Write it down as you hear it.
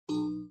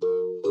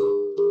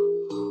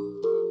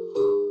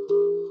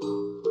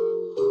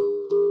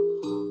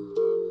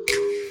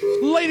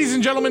Ladies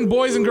and gentlemen,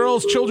 boys and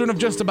girls, children of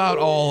just about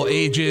all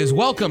ages,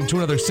 welcome to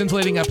another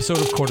scintillating episode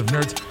of Court of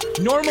Nerds.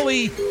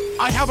 Normally,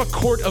 I have a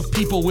court of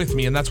people with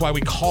me, and that's why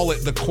we call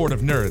it the Court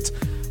of Nerds.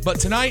 But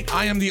tonight,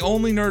 I am the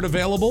only nerd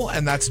available,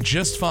 and that's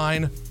just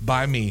fine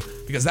by me,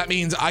 because that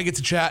means I get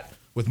to chat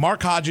with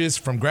Mark Hodges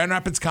from Grand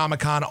Rapids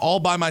Comic-Con all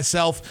by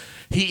myself.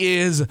 He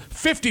is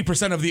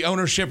 50% of the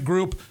ownership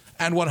group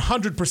and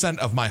 100%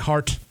 of my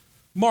heart.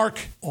 Mark.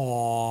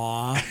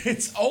 Aww.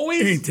 It's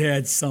always... Ain't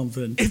that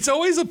something? It's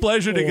always a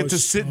pleasure to get to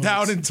sit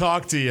down and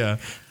talk to you.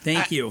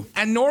 Thank you.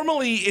 And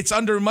normally, it's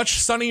under much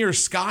sunnier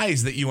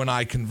skies that you and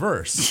I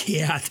converse.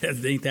 Yeah,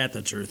 ain't that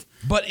the truth?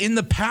 But in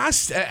the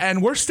past,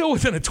 and we're still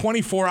within a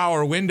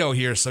 24-hour window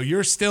here, so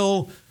you're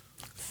still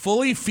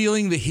fully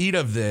feeling the heat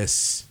of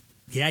this.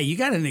 Yeah, you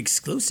got an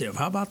exclusive.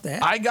 How about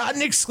that? I got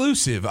an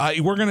exclusive.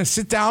 We're going to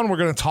sit down, we're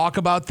going to talk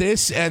about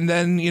this, and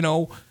then,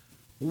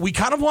 we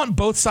kind of want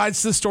both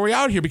sides to the story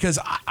out here because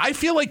I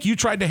feel like you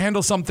tried to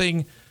handle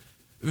something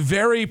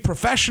very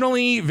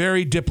professionally,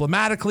 very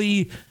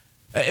diplomatically,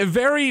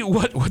 very,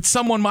 what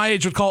someone my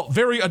age would call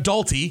very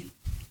adulty.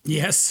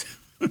 Yes.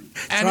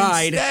 And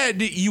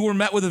instead, you were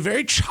met with a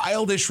very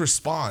childish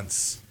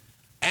response.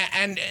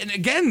 And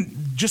again,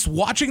 just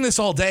watching this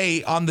all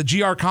day on the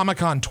GR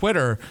Comic-Con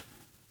Twitter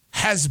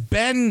has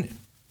been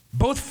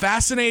both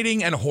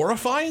fascinating and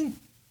horrifying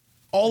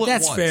all at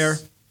once.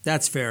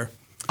 That's fair.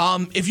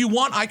 If you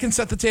want, I can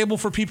set the table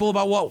for people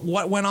about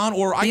what went on,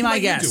 or I can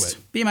let you do it.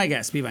 Be my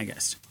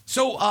guest.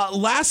 So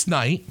last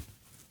night,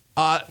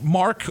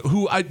 Mark,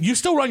 you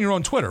still run your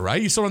own Twitter, right?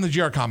 You still run the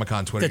GR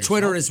Comic-Con Twitter. The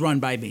Twitter is run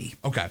by me.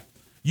 Okay.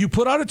 You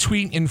put out a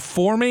tweet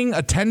informing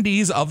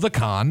attendees of the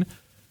con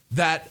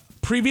that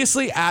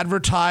previously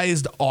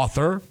advertised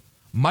author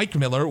Mike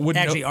Miller would...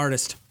 Actually,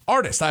 artist.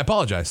 Artist, I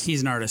apologize.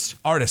 He's an artist.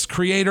 Artist,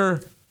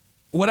 creator,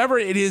 whatever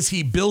it is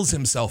he bills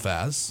himself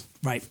as.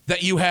 Right.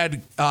 That you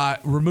had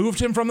removed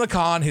him from the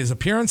con, his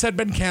appearance had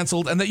been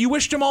canceled, and that you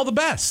wished him all the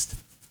best.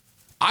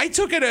 I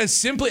took it as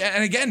simply,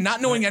 and again,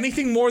 not knowing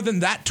anything more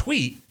than that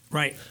tweet.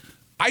 Right.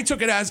 I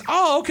took it as,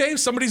 oh, okay,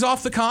 somebody's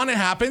off the con, it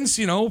happens.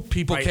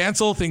 People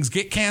cancel, things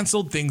get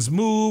canceled, things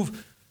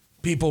move,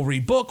 people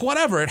rebook,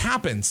 whatever, it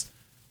happens.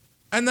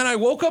 And then I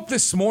woke up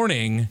this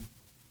morning,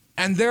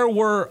 and there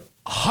were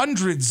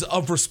hundreds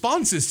of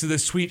responses to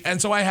this tweet,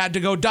 and so I had to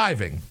go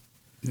diving.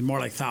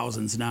 More like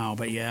thousands now,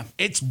 but yeah.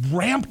 It's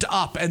ramped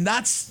up, and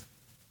that's...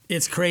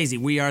 It's crazy.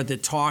 We are the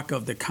talk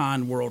of the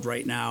con world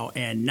right now,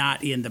 and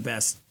not in the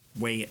best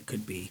way it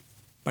could be.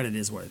 But it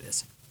is what it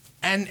is.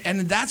 And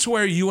that's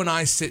where you and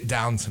I sit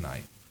down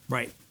tonight.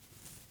 Right.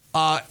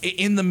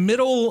 In the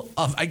middle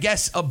of, I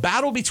guess, a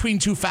battle between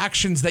two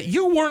factions that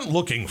you weren't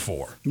looking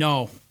for.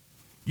 No.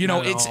 And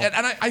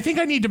I think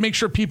I need to make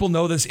sure people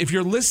know this. If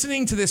you're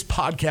listening to this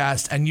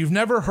podcast and you've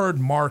never heard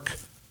Mark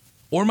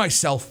or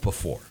myself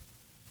before,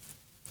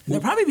 there'll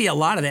probably be a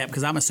lot of that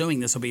because I'm assuming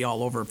this will be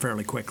all over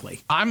fairly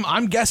quickly.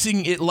 I'm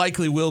guessing it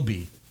likely will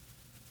be.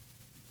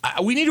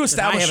 We need to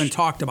establish... I haven't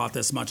talked about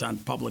this much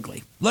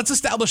publicly. Let's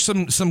establish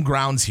some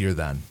grounds here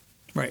then.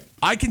 Right.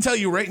 I can tell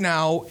you right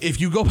now,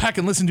 if you go back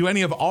and listen to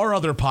any of our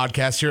other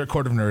podcasts here at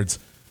Court of Nerds,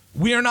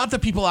 we are not the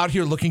people out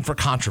here looking for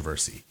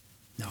controversy.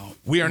 No.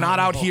 We are not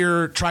out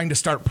here trying to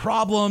start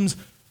problems.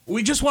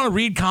 We just want to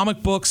read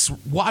comic books,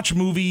 watch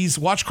movies,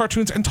 watch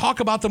cartoons, and talk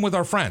about them with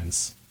our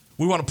friends.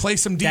 We want to play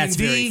some D&D. That's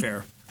very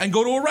fair. And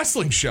go to a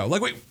wrestling show.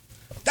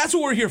 That's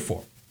what we're here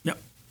for.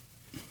 Yep.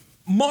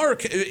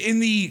 Mark, in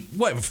the,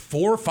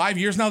 4 or 5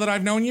 years now that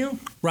I've known you?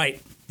 Right.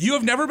 You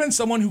have never been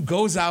someone who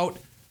goes out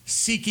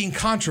seeking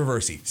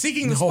controversy.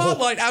 Seeking the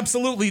spotlight,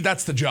 absolutely,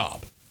 that's the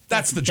job.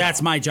 That's the job.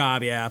 That's my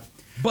job, yeah.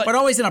 But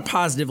always in a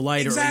positive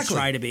light, or at least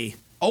try to be.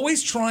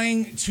 Always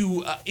trying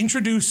to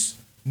introduce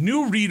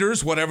new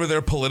readers, whatever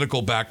their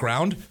political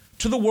background,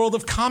 to the world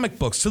of comic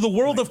books, to the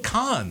world of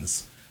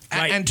cons,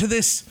 and to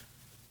this...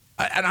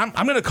 And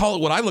I'm going to call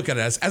it what I look at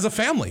it as a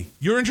family.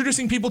 You're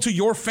introducing people to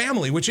your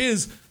family, which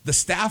is the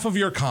staff of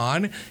your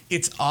con.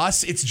 It's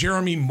us. It's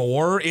Jeremy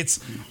Moore. It's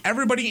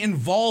everybody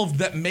involved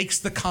that makes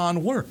the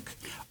con work.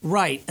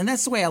 Right. And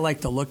that's the way I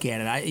like to look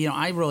at it.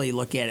 I really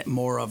look at it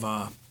more of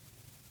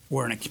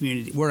we're a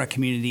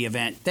community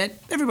event that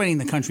everybody in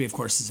the country, of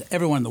course,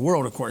 everyone in the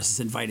world, of course, is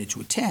invited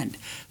to attend.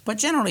 But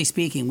generally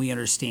speaking, we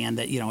understand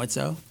that, it's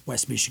a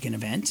West Michigan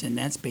event, and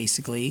that's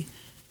basically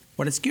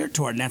what it's geared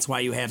toward, and that's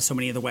why you have so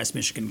many of the West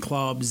Michigan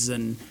clubs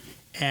and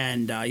the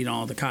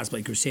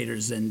Cosplay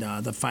Crusaders and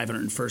the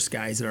 501st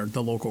guys that are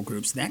the local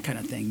groups and that kind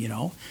of thing,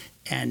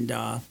 And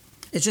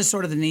it's just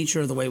sort of the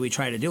nature of the way we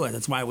try to do it.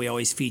 That's why we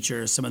always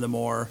feature some of the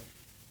more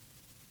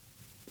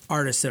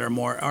artists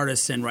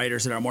and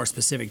writers that are more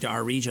specific to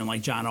our region,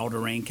 like John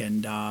Alderink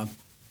and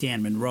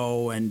Dan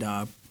Monroe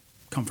and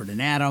Comfort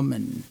and Adam,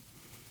 and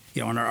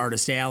in our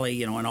Artist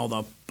Alley, and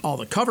all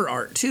the cover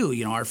art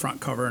too. Our front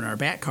cover and our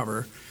back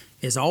cover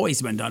has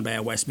always been done by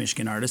a West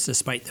Michigan artist,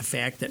 despite the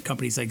fact that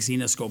companies like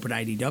Xenoscope and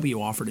IDW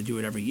offer to do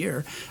it every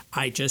year.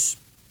 I just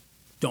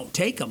don't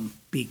take them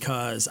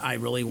because I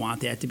really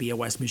want that to be a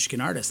West Michigan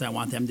artist. I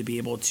want them to be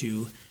able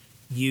to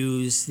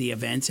use the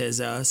event as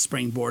a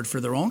springboard for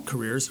their own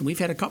careers. And we've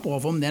had a couple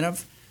of them that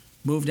have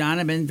moved on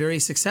and been very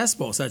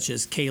successful, such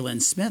as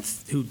Kaylin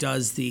Smith, who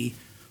does the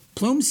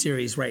Plume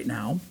series right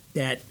now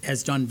that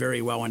has done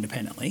very well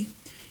independently.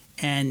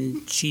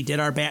 And she did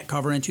our back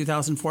cover in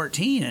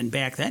 2014, and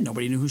back then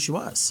nobody knew who she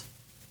was.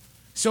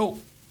 So,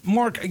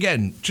 Mark,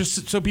 again,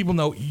 just so people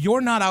know,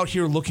 you're not out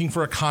here looking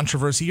for a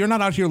controversy. You're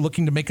not out here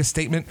looking to make a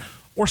statement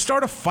or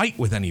start a fight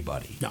with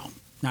anybody. No,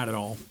 not at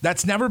all.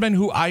 That's never been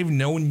who I've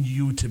known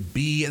you to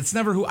be. It's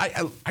never who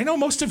I know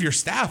most of your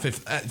staff,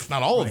 if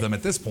not all of them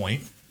at this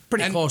point.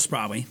 Pretty close,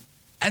 probably.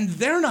 And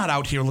they're not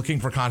out here looking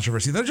for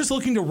controversy. They're just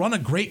looking to run a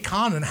great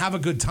con and have a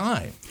good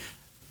time.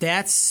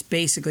 That's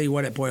basically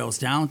what it boils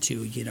down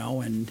to,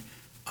 and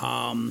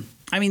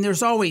I mean,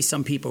 there's always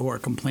some people who are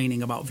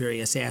complaining about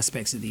various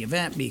aspects of the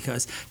event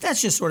because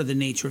that's just sort of the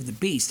nature of the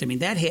beast. I mean,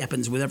 that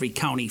happens with every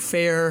county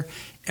fair,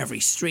 every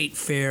street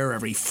fair,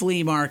 every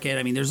flea market.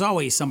 I mean, there's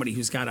always somebody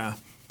that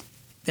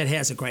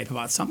has a gripe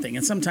about something,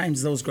 and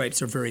sometimes those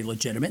gripes are very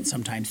legitimate,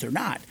 sometimes they're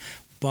not.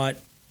 But,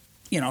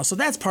 so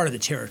that's part of the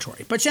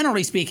territory. But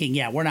generally speaking,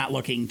 yeah, we're not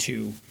looking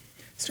to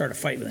start a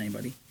fight with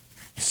anybody.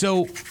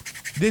 So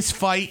this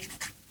fight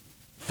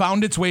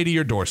found its way to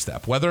your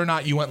doorstep, whether or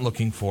not you went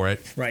looking for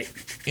it. Right.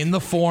 In the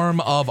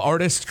form of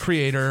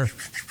artist-creator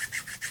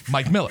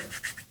Mike Miller.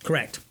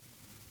 Correct.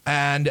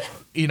 And,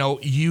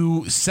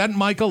 you sent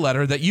Mike a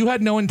letter that you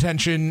had no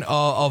intention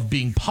of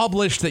being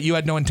published, that you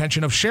had no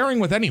intention of sharing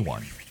with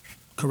anyone.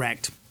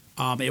 Correct.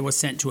 It was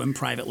sent to him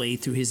privately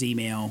through his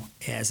email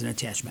as an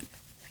attachment.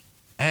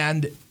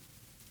 And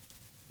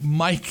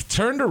Mike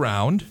turned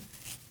around,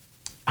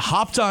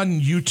 hopped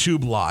on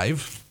YouTube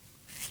Live.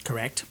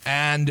 Correct.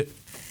 And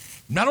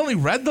not only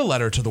read the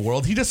letter to the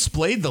world, he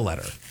displayed the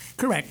letter.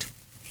 Correct.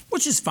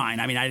 Which is fine.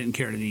 I mean, I didn't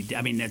care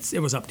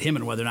it was up to him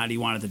and whether or not he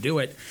wanted to do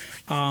it.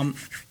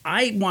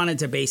 I wanted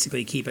to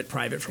basically keep it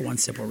private for one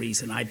simple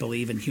reason. I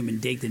believe in human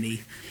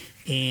dignity.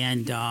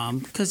 And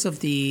because of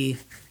the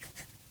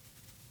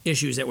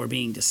issues that were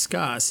being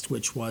discussed,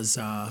 which was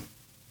a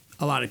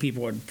lot of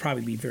people would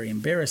probably be very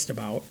embarrassed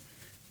about,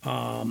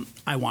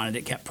 I wanted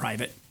it kept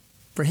private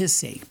for his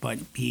sake. But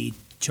he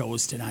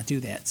chose to not do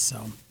that.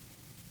 So,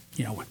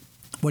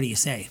 what do you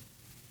say?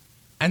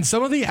 And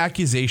some of the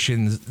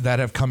accusations that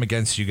have come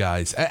against you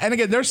guys, and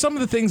again, there's some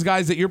of the things,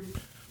 guys, that you're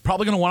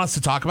probably going to want us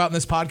to talk about in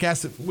this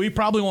podcast that we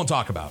probably won't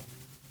talk about.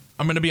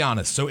 I'm going to be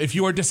honest. So if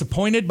you are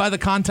disappointed by the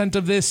content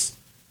of this,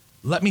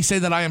 let me say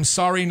that I am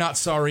sorry, not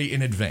sorry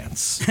in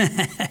advance.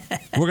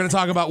 We're going to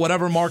talk about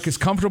whatever Mark is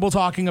comfortable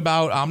talking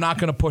about. I'm not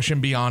going to push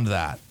him beyond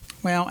that.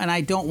 Well, and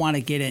I don't want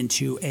to get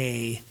into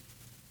a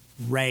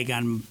rag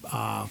on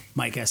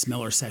Mike S.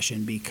 Miller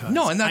session because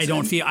I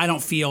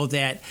don't feel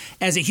that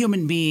as a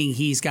human being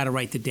he's got a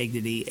right to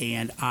dignity,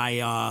 and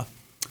I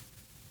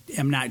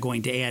am not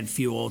going to add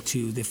fuel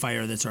to the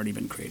fire that's already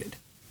been created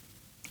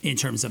in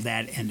terms of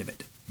that end of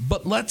it.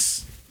 But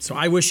So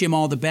I wish him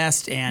all the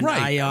best, and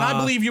right. And I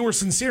believe you were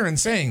sincere in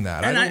saying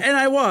that. And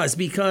I was,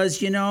 because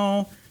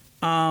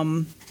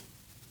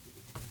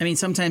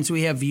sometimes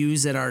we have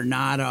views that are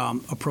not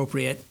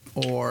appropriate,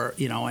 or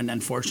and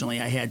unfortunately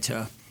I had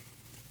to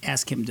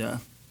ask him to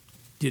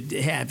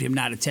have him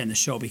not attend the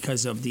show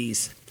because of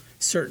these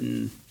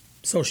certain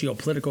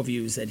socio-political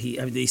views that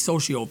the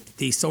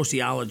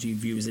sociology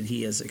views that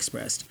he has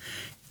expressed,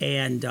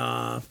 and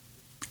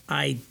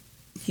I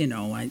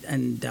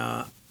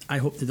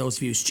hope that those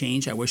views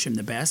change. I wish him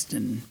the best,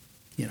 and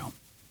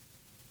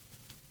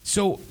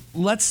So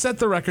let's set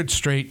the record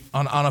straight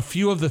on a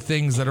few of the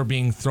things that are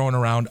being thrown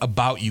around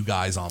about you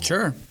guys online.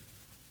 Sure.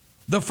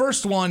 The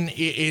first one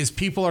is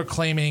people are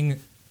claiming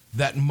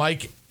that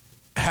Mike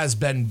has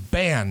been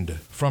banned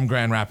from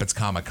Grand Rapids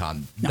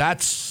Comic-Con. No.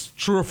 That's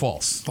true or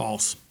false?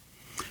 False.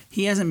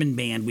 He hasn't been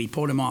banned. We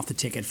pulled him off the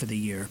ticket for the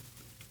year.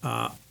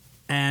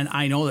 And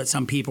I know that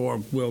some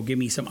people will give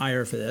me some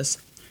ire for this,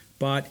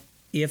 but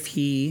if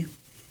he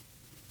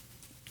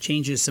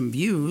changes some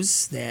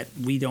views that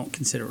we don't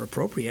consider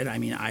appropriate,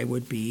 I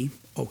would be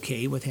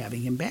okay with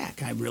having him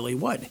back. I really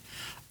would.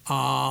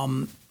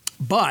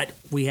 But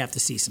we have to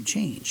see some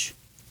change.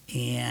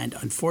 And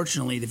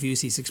unfortunately, the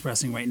views he's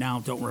expressing right now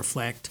don't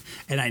reflect.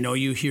 And I know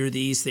you hear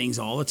these things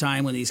all the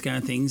time when these kind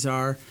of things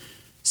are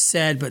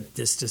said, but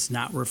this does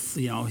not,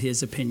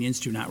 his opinions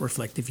do not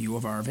reflect the view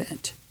of our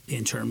event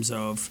in terms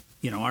of,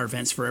 our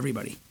events for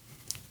everybody.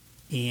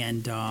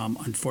 And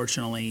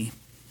unfortunately,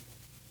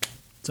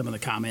 some of the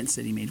comments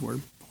that he made were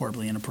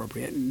horribly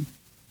inappropriate, and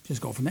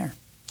just go from there.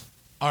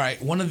 All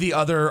right. One of the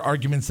other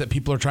arguments that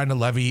people are trying to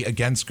levy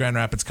against Grand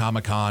Rapids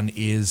Comic-Con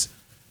is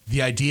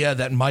the idea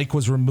that Mike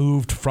was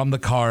removed from the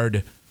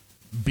card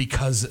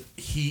because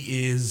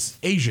he is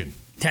Asian.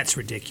 That's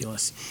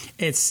ridiculous.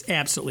 It's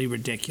absolutely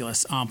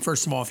ridiculous.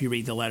 First of all, if you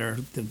read the letter,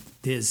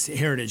 his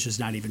heritage is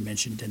not even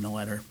mentioned in the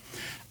letter.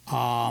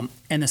 And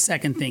the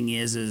second thing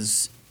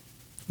is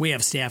we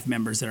have staff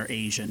members that are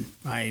Asian.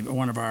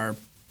 One of our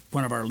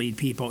lead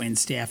people in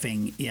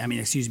staffing,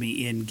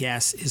 in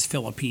guests, is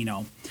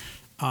Filipino.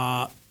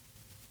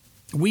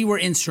 We were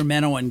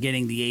instrumental in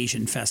getting the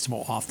Asian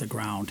Festival off the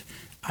ground.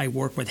 I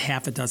work with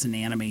half a dozen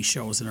anime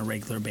shows on a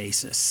regular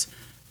basis.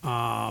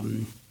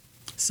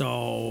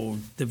 So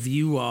the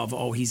view of,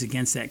 he's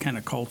against that kind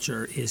of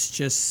culture is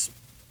just,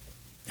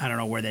 I don't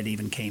know where that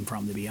even came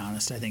from, to be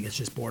honest. I think it's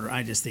just border.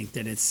 I just think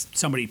that it's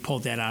somebody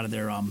pulled that out of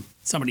their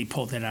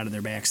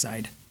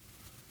backside.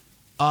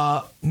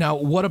 Now,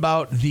 what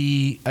about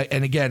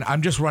and again,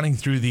 I'm just running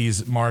through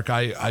these, Mark.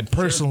 I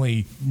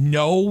personally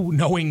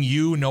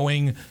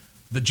knowing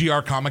the GR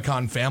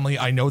Comic-Con family,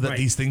 I know that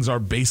these things are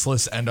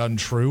baseless and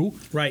untrue.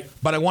 Right.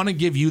 But I want to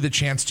give you the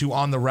chance to,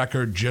 on the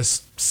record,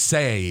 just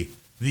say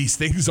these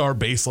things are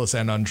baseless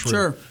and untrue.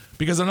 Sure.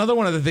 Because another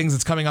one of the things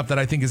that's coming up that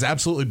I think is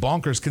absolutely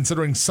bonkers,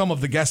 considering some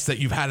of the guests that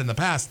you've had in the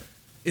past,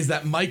 is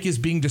that Mike is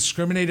being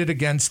discriminated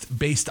against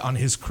based on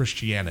his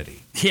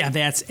Christianity. Yeah,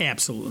 that's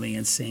absolutely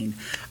insane.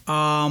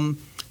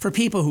 For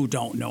people who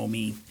don't know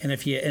me, and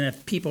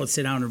if people would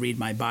sit down and read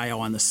my bio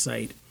on the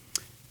site,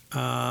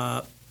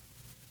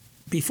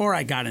 before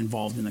I got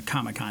involved in the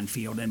Comic-Con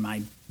field in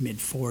my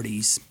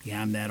mid-40s,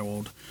 I'm that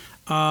old,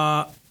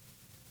 I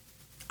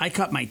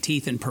cut my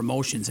teeth in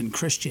promotions in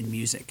Christian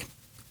music.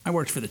 I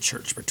worked for the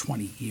church for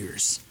 20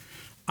 years.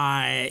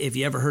 If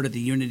you ever heard of the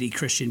Unity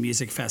Christian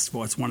Music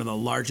Festival, it's one of the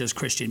largest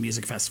Christian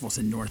music festivals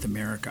in North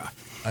America.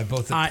 I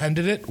both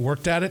attended it,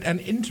 worked at it, and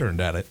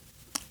interned at it.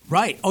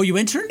 Right. Oh, you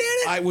interned at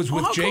it? I was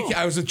with cool.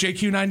 I was with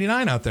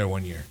JQ99 out there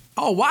one year.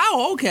 Oh,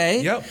 wow.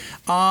 Okay. Yep.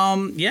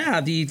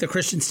 Yeah, the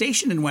Christian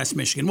station in West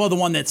Michigan. Well, the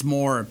one that's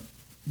more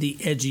the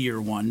edgier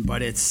one,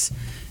 but it's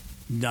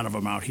none of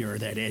them out here are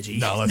that edgy.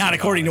 No, not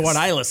according to what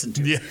I listen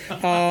to. Yeah.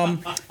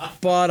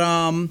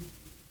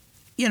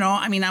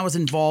 I was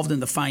involved in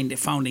the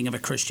founding of a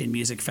Christian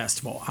music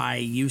festival. I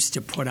used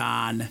to put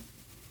on,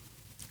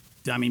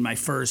 my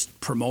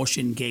first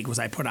promotion gig was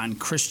I put on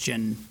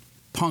Christian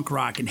punk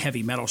rock and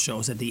heavy metal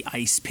shows at the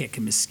Ice Pick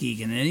in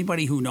Muskegon. And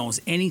anybody who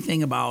knows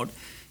anything about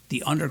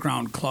the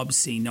underground club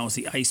scene knows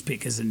the Ice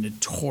Pick is a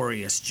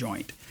notorious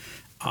joint.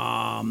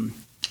 I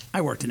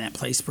worked in that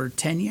place for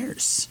 10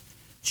 years,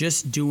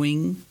 just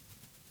doing,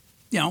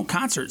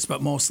 concerts,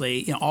 but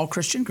mostly, all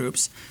Christian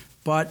groups.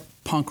 But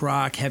punk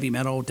rock, heavy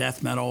metal,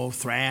 death metal,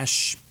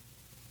 thrash,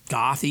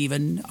 goth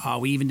even.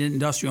 We even did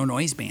industrial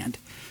noise band.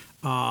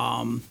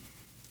 So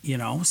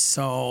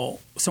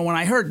when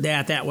I heard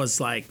that was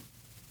like,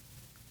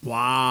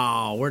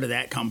 wow, where did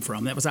that come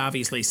from? That was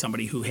obviously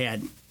somebody who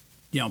had,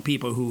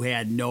 people who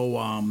had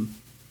no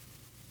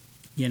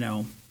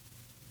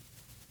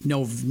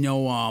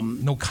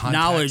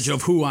knowledge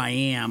of who I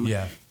am.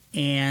 Yeah.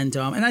 And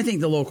I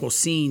think the local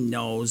scene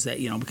knows that,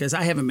 because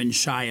I haven't been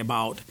shy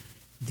about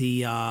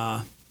the,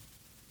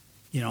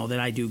 that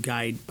I do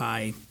guide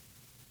by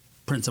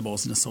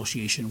principles in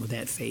association with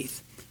that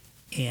faith.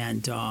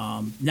 And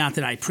not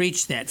that I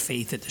preach that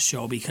faith at the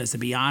show, because to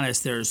be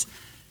honest, there's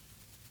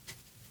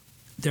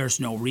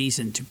no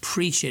reason to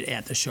preach it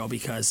at the show,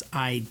 because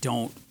I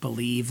don't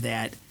believe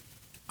that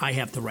I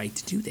have the right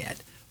to do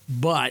that.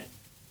 But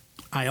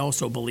I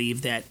also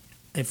believe that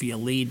if you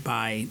lead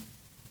by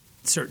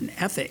certain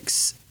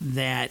ethics,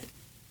 that,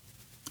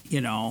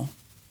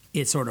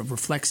 it sort of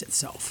reflects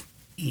itself.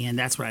 And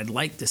that's what I'd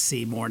like to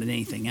see more than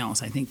anything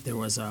else. I think there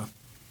was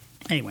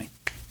anyway.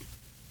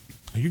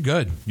 You're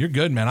good. You're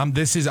good, man.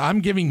 I'm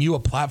giving you a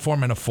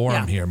platform and a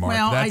forum here, Mark.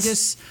 Well,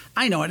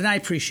 I know it, and I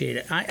appreciate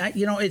it.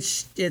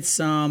 It's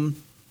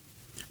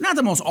not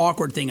the most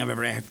awkward thing I've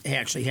ever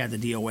actually had to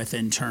deal with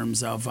in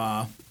terms of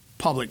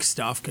public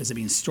stuff, because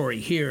story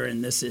here,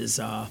 and this is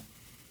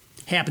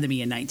happened to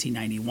me in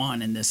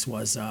 1991, and this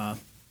was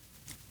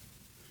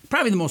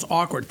probably the most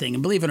awkward thing.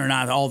 And believe it or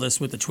not, all this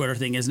with the Twitter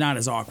thing is not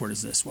as awkward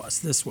as this was.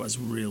 This was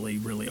really,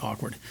 really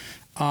awkward.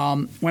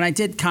 When I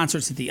did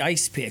concerts at the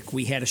Ice Pick,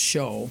 we had a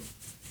show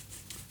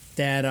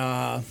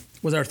that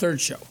was our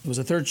third show. It was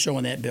a third show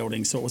in that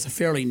building, so it was a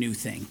fairly new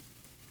thing.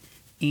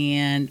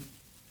 And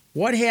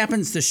what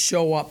happens to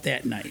show up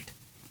that night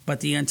but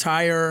the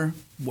entire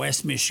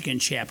West Michigan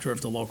chapter of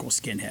the local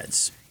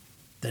skinheads,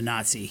 the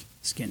Nazi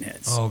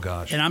skinheads. Oh,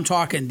 gosh. And I'm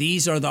talking,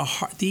 these are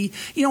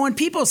when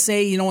people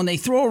say, when they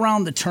throw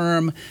around the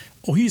term,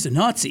 oh, he's a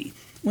Nazi,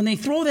 when they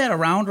throw that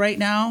around right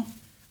now,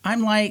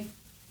 I'm like,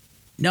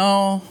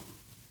 no,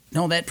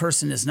 that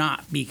person is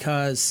not,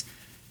 because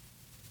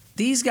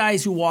these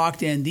guys who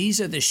walked in,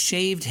 these are the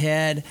shaved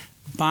head,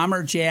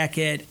 bomber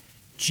jacket,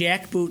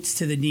 jack boots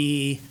to the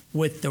knee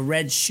with the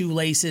red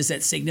shoelaces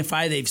that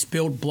signify they've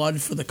spilled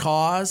blood for the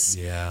cause.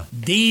 Yeah.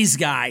 These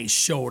guys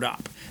showed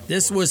up.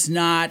 This was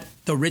not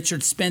the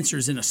Richard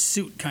Spencers in a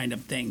suit kind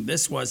of thing.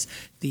 This was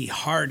the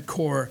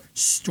hardcore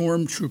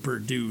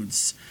stormtrooper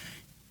dudes.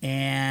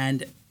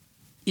 And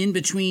in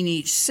between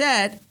each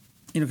set,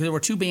 because there were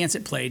two bands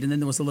that played, and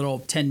then there was a little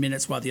 10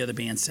 minutes while the other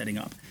band's setting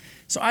up.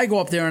 So I go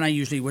up there, and I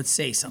usually would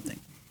say something.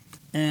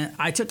 And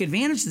I took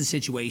advantage of the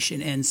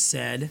situation and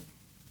said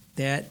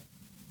that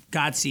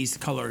God sees the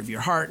color of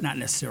your heart, not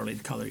necessarily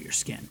the color of your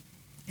skin.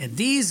 And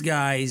these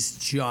guys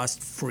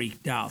just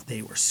freaked out.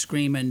 They were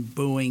screaming,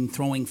 booing,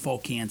 throwing full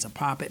cans of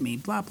pop at me,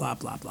 blah, blah,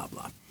 blah, blah,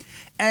 blah.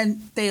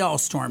 And they all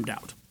stormed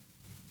out.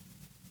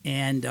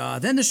 And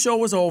then the show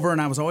was over,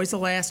 and I was always the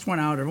last one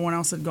out. Everyone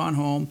else had gone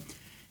home.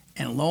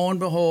 And lo and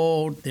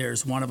behold,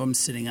 there's one of them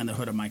sitting on the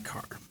hood of my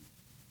car.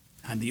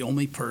 I'm the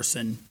only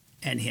person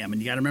and him.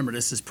 And you got to remember,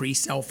 this is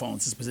pre-cell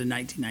phones. This was in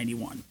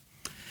 1991.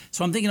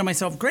 So I'm thinking to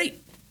myself,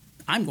 great,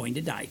 I'm going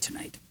to die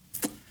tonight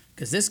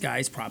because this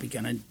guy's probably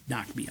going to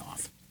knock me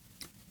off.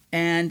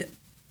 And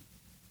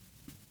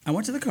I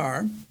went to the car,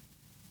 and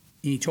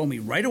he told me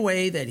right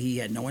away that he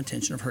had no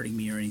intention of hurting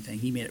me or anything.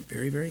 He made it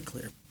very, very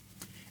clear.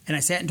 And I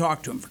sat and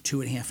talked to him for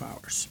 2.5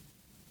 hours.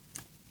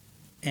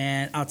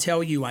 And I'll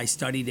tell you, I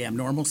studied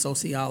abnormal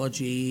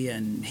sociology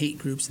and hate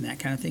groups and that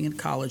kind of thing in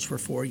college for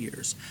 4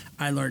 years.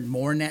 I learned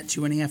more in that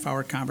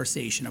 2.5-hour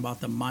conversation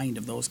about the mind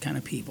of those kind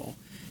of people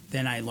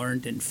than I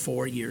learned in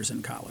 4 years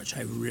in college.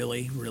 I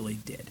really, really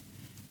did.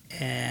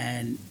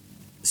 And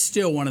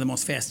still one of the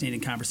most fascinating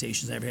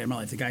conversations I've ever had in my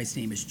life. The guy's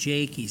name is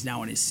Jake. He's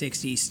now in his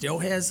 60s, still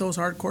has those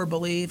hardcore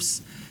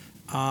beliefs.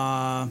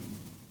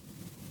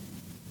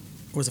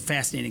 It was a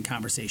fascinating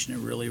conversation. It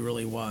really,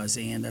 really was.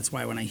 And that's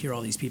why when I hear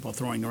all these people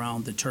throwing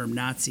around the term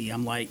Nazi,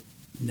 I'm like,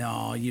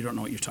 no, you don't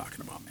know what you're talking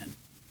about, man.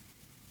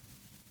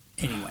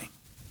 Anyway,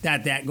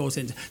 that goes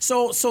into...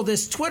 So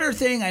this Twitter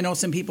thing, I know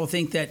some people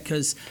think that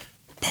because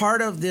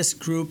part of this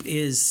group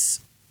is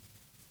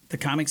the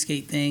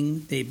Comicsgate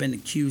thing. They've been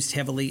accused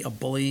heavily of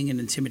bullying and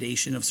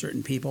intimidation of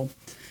certain people.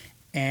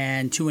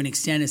 And to an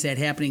extent, is that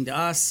happening to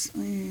us?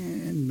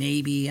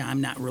 Maybe.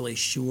 I'm not really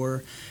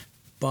sure.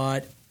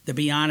 But... to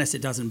be honest,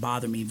 it doesn't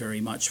bother me very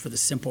much for the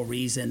simple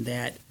reason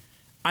that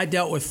I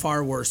dealt with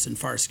far worse and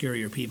far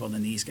scarier people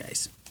than these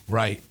guys.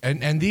 Right.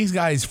 And these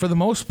guys, for the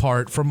most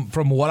part,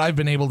 from what I've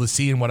been able to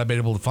see and what I've been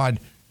able to find,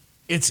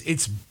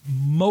 it's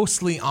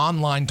mostly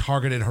online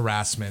targeted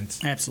harassment.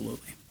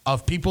 Absolutely.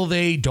 Of people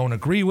they don't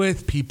agree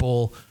with,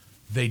 people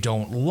they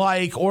don't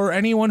like, or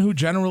anyone who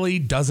generally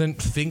doesn't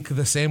think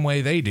the same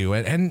way they do.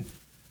 And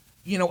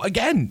you know,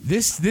 again,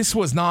 this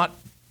was not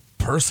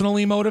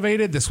personally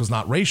motivated. This was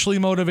not racially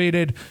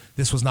motivated.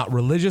 This was not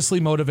religiously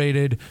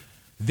motivated.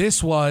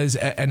 This was,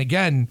 and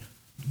again,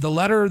 the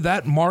letter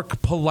that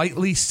Mark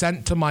politely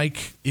sent to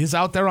Mike is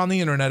out there on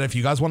the internet if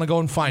you guys want to go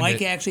and find it.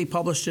 Mike actually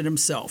published it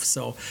himself.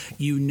 So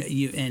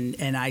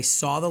and I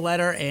saw the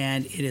letter,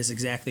 and it is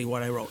exactly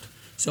what I wrote.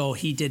 So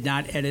he did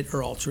not edit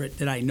or alter it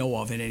that I know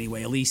of in any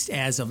way, at least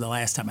as of the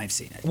last time I've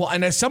seen it. Well,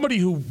 and as somebody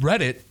who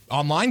read it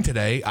online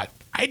today,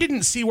 I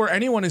didn't see where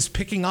anyone is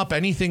picking up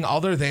anything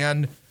other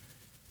than,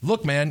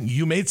 look, man,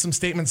 you made some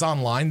statements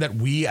online that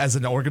we as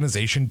an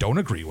organization don't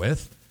agree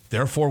with.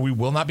 Therefore, we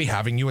will not be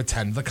having you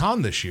attend the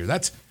con this year.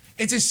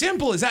 It's as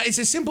simple as that. It's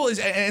as simple as,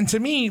 and to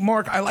me,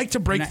 Mark, I like to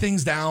break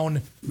things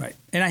down. Right.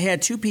 And I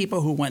had two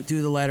people who went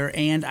through the letter,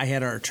 and I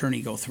had our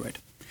attorney go through it.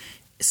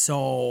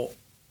 So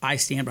I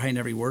stand behind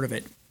every word of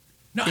it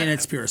in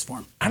its purest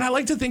form. And I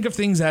like to think of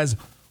things as,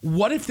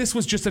 what if this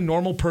was just a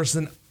normal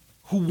person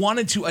who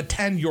wanted to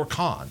attend your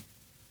con,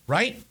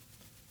 right?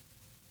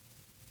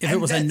 If it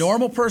was a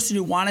normal person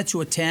who wanted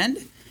to attend,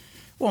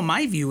 well,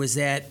 my view is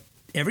that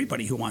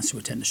everybody who wants to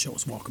attend the show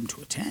is welcome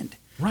to attend.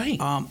 Right.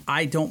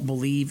 I don't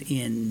believe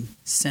in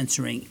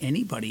censoring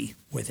anybody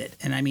with it.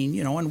 And I mean,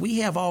 you know, and we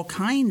have all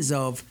kinds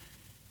of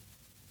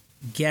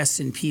guests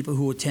and people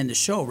who attend the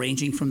show,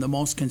 ranging from the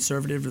most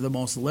conservative to the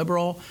most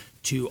liberal,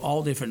 to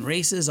all different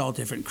races, all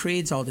different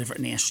creeds, all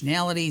different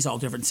nationalities, all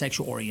different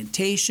sexual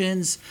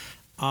orientations.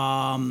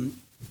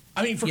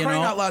 I mean, for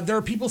crying out loud, there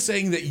are people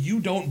saying that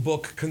you don't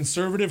book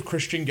conservative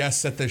Christian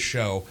guests at this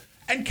show,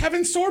 and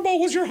Kevin Sorbo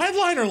was your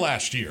headliner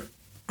last year.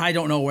 I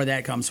don't know where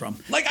that comes from.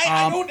 Like,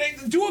 I don't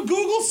do a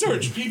Google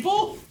search,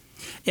 people.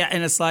 Yeah,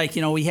 and it's like,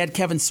 you know, we had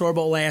Kevin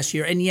Sorbo last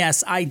year, and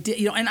yes, I did.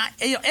 You know, and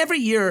every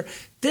year,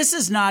 this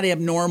is not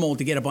abnormal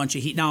to get a bunch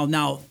of heat.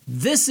 Now,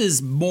 this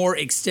is more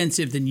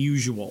extensive than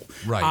usual,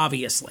 right,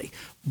 obviously,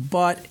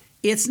 but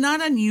it's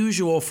not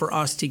unusual for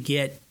us to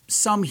get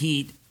some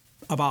heat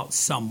about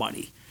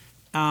somebody.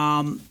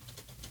 And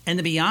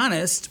to be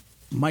honest,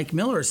 Mike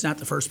Miller is not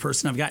the first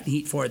person I've gotten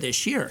heat for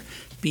this year,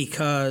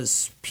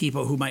 because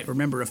people who might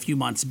remember a few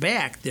months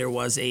back, there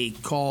was a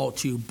call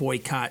to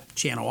boycott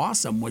Channel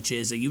Awesome, which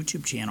is a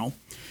YouTube channel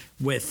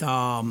with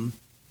Doug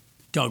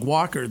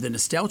Walker, the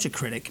nostalgia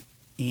critic.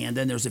 And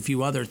then there's a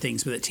few other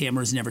things that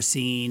Tamara's Never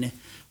Seen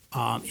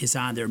is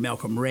on there.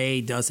 Malcolm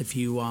Ray does a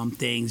few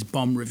things,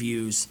 bum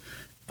reviews.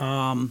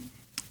 And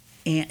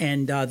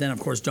then, of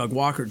course, Doug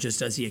Walker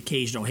just does the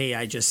occasional, hey,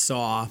 I just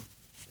saw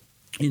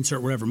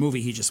insert whatever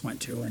movie he just went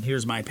to, and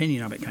here's my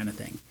opinion of it kind of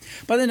thing.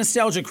 But the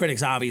Nostalgia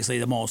Critic's obviously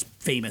the most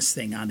famous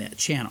thing on that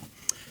channel.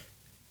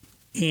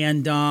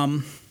 And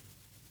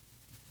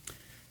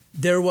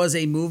there was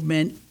a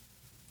movement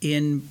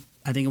in,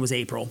 I think it was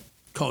April,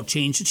 called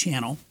Change the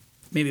Channel.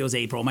 Maybe it was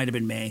April, it might have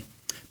been May.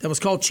 That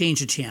was called Change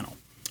the Channel,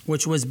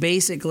 which was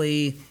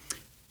basically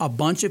a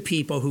bunch of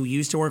people who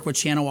used to work with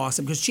Channel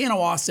Awesome, because Channel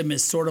Awesome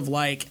is sort of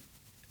like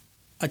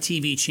a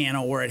TV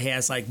channel where it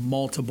has like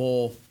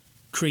multiple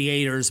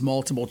creators,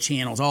 multiple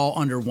channels, all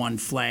under one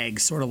flag,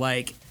 sort of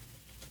like,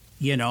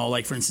 you know,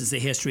 like for instance, the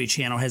History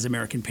Channel has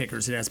American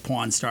Pickers, it has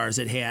Pawn Stars,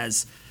 it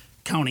has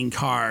Counting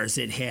Cars,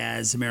 it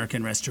has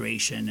American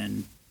Restoration,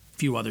 and a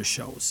few other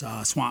shows,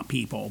 Swamp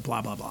People,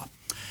 blah, blah, blah.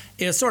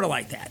 It was sort of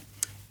like that.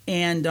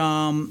 And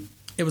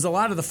it was a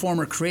lot of the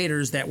former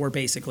creators that were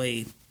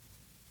basically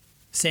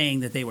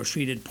saying that they were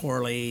treated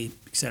poorly,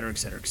 et cetera, et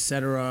cetera, et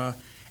cetera.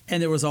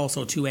 And there was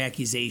also 2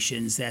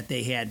 accusations that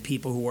they had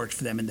people who worked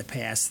for them in the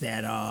past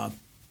that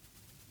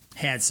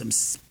had some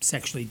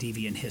sexually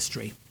deviant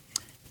history.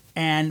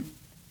 And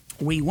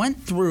we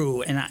went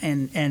through,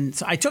 and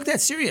so I took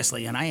that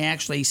seriously, and I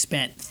actually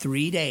spent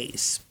 3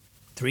 days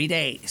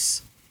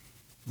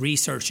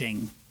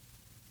researching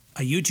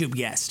a YouTube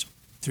guest.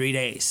 3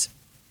 days,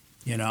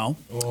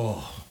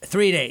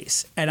 3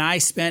 days. And I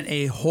spent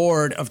a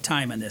horde of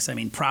time on this. I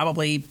mean,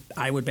 probably,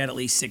 I would bet at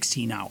least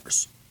 16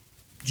 hours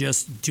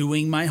just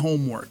doing my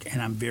homework.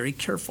 And I'm very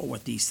careful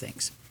with these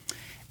things.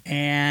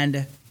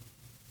 And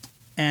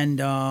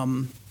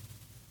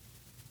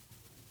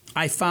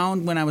I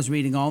found when I was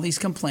reading all these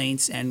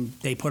complaints, and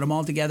they put them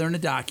all together in a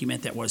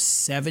document that was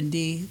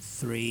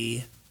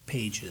 73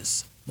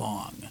 pages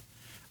long.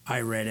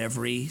 I read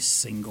every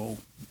single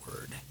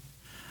word.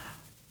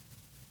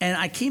 And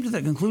I came to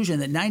the conclusion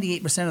that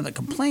 98% of the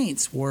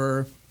complaints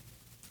were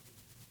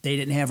they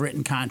didn't have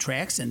written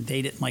contracts and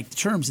they didn't like the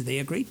terms that they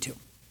agreed to.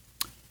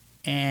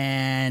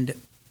 And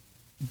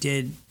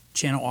did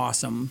Channel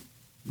Awesome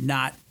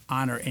not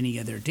honor any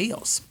of their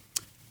deals?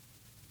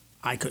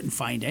 I couldn't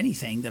find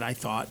anything that I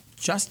thought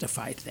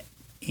justified that.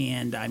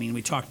 And, I mean,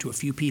 we talked to a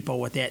few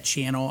people with that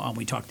channel.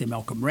 We talked to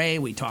Malcolm Ray.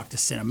 We talked to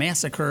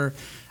Cinemassacre.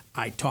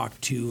 I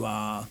talked to,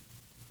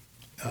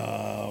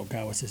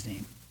 what's his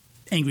name?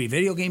 Angry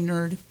Video Game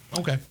Nerd.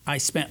 Okay. I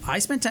spent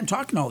time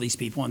talking to all these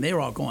people, and they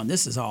were all going,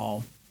 this is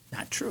all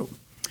not true.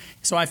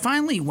 So I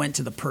finally went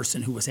to the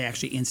person who was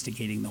actually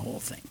instigating the whole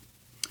thing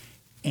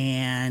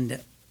and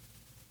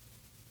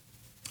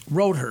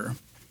wrote her.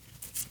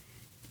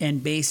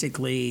 And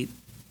basically,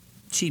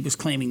 she was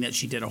claiming that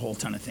she did a whole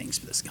ton of things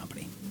for this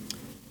company.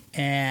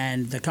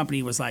 And the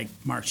company was like,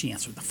 Mark, she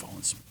answered the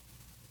phones.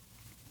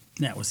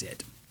 And that was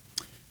it.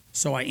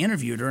 So I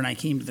interviewed her, and I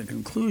came to the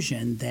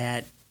conclusion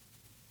that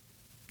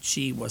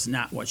she was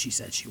not what she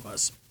said she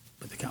was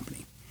with the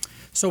company.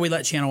 So we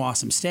let Channel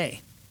Awesome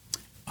stay.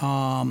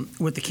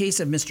 With the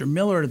case of Mr.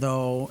 Miller,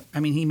 though, I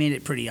mean, he made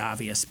it pretty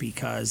obvious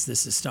because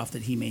this is stuff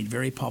that he made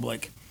very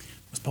public.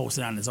 It was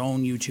posted on his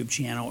own YouTube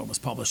channel. It was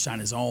published on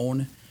his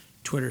own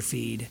Twitter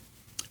feed,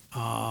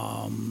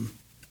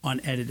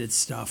 unedited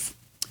stuff,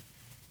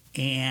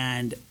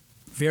 and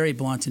very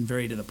blunt and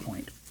very to the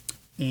point.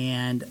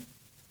 And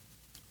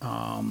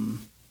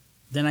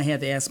then I had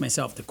to ask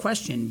myself the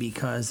question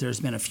because there's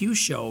been a few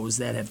shows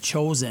that have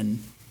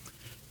chosen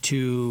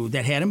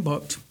that had him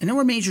booked, and there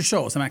were major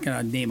shows. I'm not going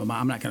to name them.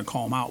 I'm not going to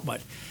call them out, but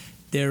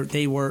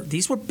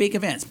these were big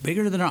events,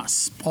 bigger than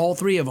us. All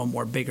 3 of them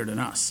were bigger than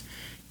us,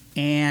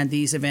 and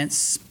these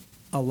events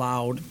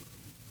allowed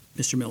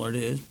Mr. Miller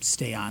to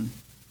stay on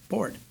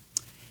board.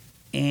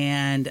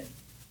 And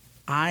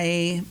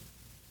I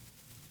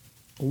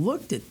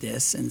looked at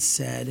this and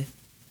said,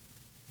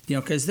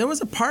 because there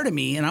was a part of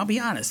me, and I'll be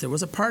honest, there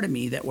was a part of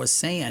me that was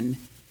saying,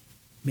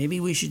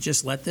 maybe we should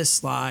just let this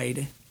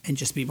slide and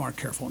just be more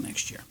careful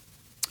next year.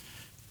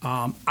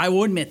 I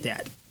will admit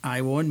that.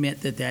 I will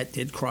admit that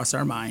did cross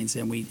our minds,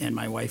 and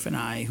my wife and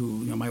I,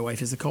 who, my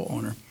wife is a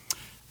co-owner,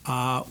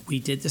 we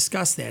did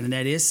discuss that, and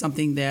that is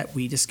something that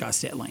we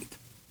discussed at length.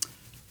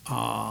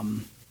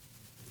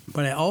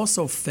 But I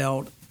also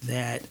felt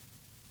that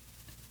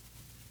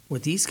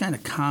with these kind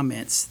of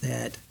comments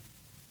that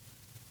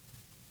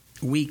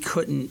we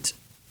couldn't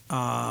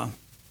let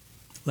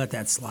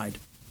that slide.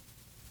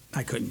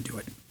 I couldn't do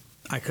it.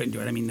 I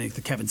mean,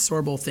 the Kevin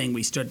Sorbo thing,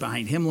 we stood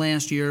behind him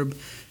last year,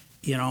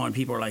 and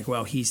people were like,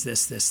 well, he's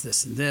this,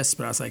 and this.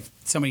 But I was like,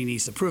 somebody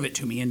needs to prove it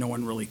to me, and no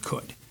one really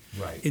could.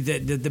 Right.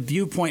 The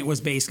viewpoint was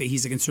basically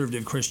he's a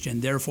conservative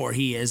Christian, therefore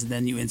he is, and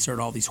then you insert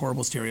all these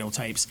horrible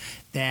stereotypes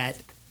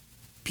that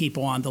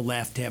people on the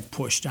left have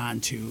pushed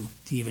onto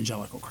the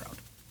evangelical crowd.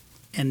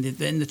 And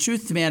the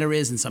truth of the matter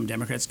is, and some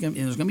Democrats, and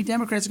there's going to be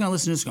Democrats going to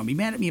listen to this, going to be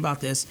mad at me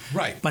about this.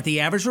 Right. But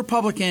the average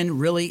Republican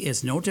really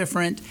is no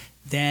different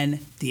than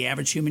the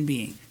average human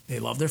being. They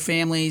love their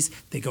families.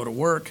 They go to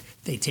work.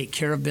 They take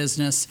care of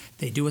business.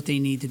 They do what they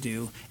need to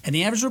do. And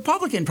the average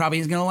Republican probably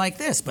is going to like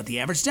this, but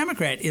the average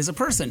Democrat is a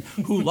person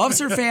who loves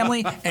her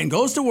family and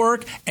goes to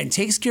work and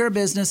takes care of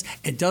business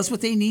and does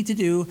what they need to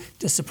do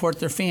to support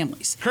their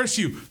families. Curse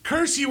you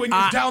and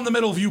your down the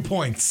middle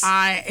viewpoints.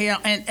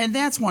 And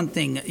that's one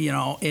thing,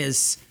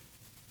 is,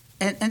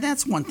 and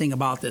that's one thing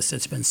about this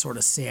that's been sort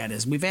of sad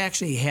is we've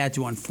actually had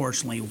to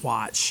unfortunately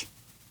watch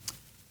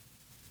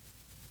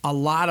a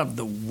lot of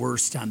the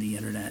worst on the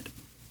internet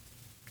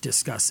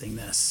discussing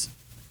this.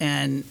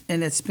 And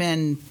it's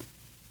been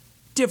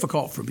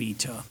difficult for me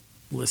to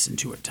listen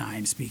to at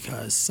times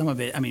because some of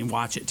it,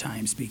 watch at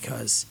times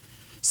because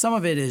some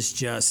of it is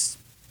just,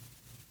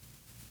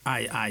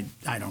 I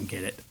don't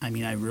get it.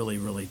 I really,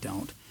 really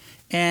don't.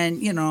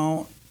 And,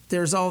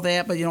 there's all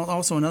that, but,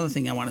 also another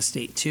thing I want to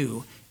state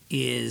too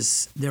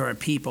is there are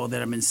people that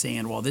have been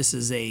saying, well, this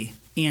is a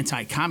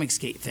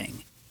anti-Comicsgate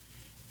thing.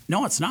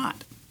 No, it's not.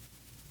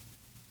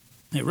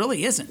 It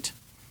really isn't.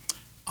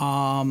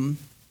 Comicsgate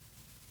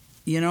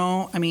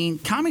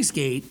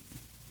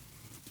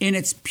in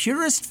its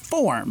purest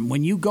form,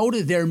 when you go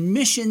to their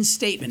mission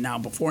statement, now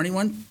before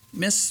anyone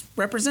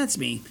misrepresents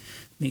me,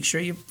 make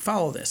sure you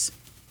follow this.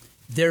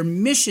 Their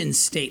mission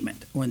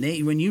statement, when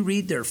you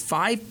read their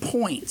 5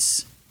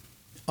 points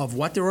of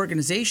what their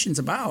organization's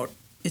about,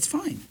 it's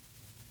fine.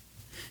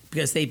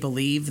 Because they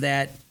believe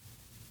that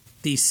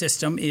the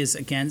system is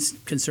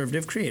against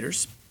conservative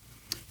creators.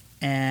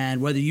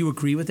 And whether you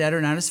agree with that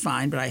or not is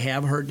fine, but I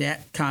have heard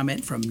that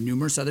comment from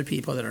numerous other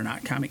people that are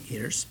not comic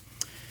creators,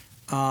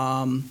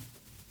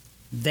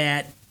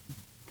 that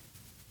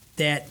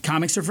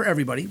comics are for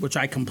everybody, which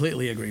I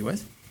completely agree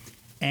with.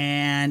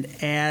 And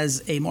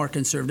as a more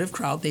conservative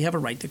crowd, they have a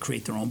right to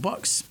create their own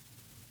books.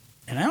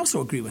 And I also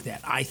agree with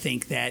that. I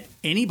think that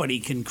anybody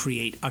can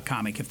create a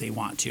comic if they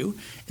want to,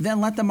 and then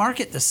let the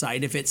market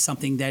decide if it's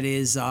something that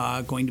is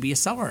going to be a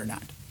seller or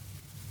not.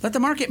 Let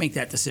the market make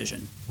that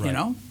decision, right. You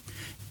know?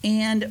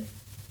 And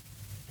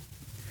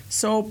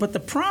so, but the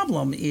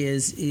problem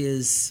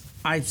is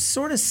I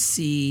sort of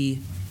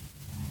see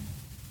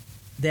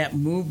that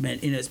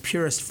movement in its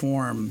purest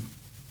form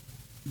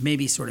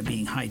maybe sort of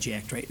being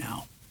hijacked right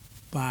now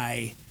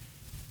by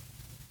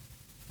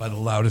the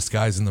loudest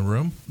guys in the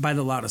room? By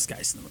the loudest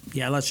guys in the room.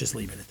 Yeah, let's just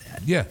leave it at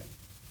that. Yeah.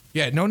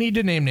 Yeah, no need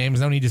to name names,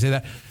 no need to say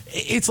that.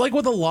 It's like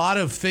with a lot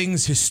of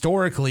things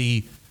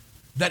historically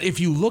that if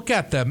you look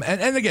at them,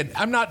 and again,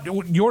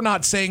 you're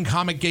not saying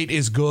ComicGate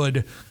is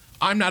good.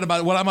 I'm not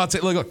about what I'm about to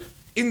say. Look,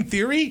 in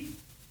theory,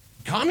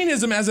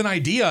 communism as an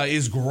idea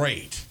is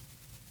great.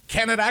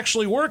 Can it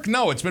actually work?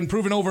 No, it's been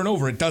proven over and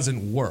over it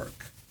doesn't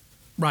work.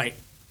 Right.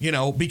 You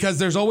know, because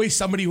there's always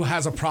somebody who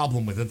has a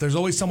problem with it. There's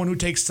always someone who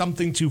takes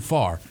something too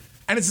far.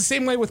 And it's the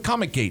same way with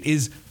ComicGate.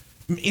 Is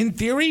in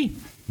theory,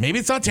 maybe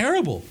it's not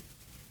terrible.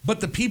 But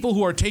the people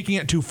who are taking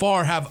it too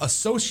far have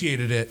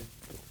associated it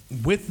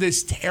with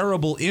this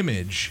terrible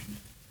image.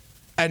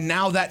 And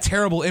now that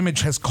terrible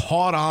image has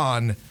caught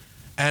on,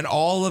 and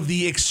all of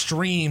the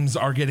extremes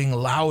are getting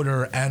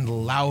louder and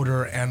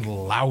louder and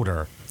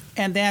louder.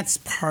 And that's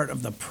part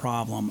of the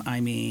problem.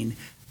 I mean,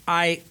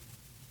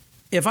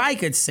 if I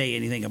could say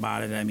anything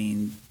about it, I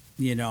mean,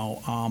 we've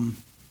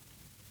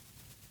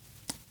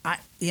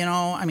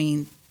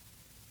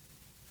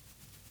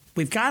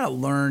got to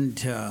learn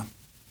to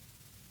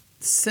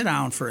sit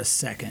down for a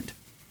second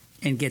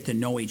and get to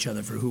know each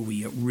other for who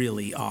we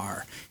really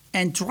are.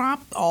 And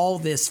drop all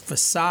this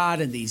facade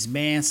and these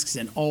masks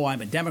and, oh,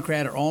 I'm a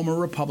Democrat or, oh, I'm a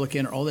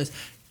Republican or all this.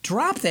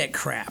 Drop that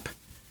crap,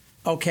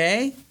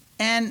 okay?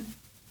 And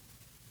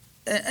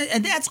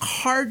that's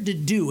hard to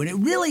do, and it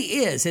really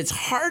is. It's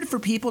hard for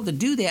people to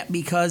do that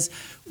because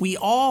we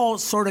all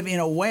sort of, in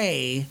a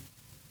way,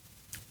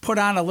 put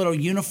on a little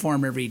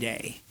uniform every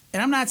day.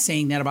 And I'm not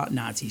saying that about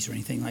Nazis or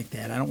anything like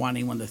that. I don't want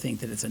anyone to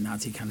think that it's a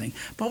Nazi kind of thing.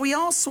 But we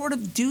all sort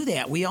of do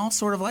that. We all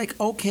sort of like,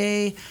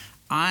 okay,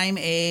 I'm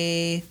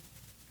a,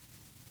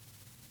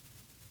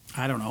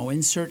 I don't know,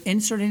 insert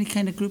any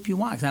kind of group you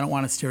want. 'Cause I don't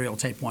want to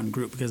stereotype one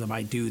group, because if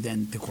I do,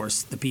 then, of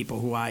course, the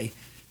people who I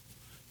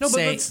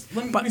say...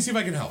 Let me see if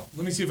I can help.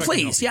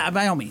 Please, yeah,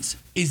 by all means.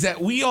 Is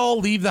that we all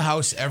leave the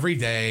house every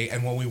day,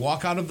 and when we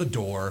walk out of the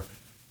door,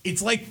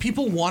 it's like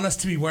people want us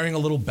to be wearing a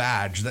little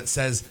badge that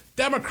says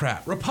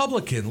Democrat,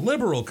 Republican,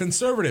 liberal,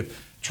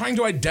 conservative, trying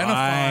to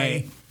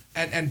identify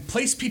and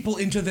place people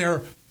into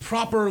their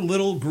proper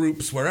little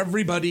groups where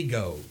everybody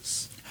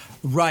goes.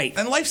 Right.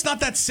 And life's not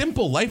that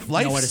simple. No,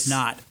 it is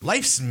not.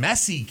 Life's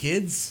messy,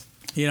 kids.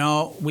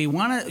 We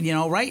want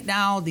to, right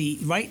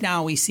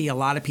now we see a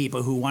lot of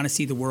people who want to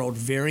see the world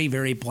very,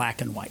 very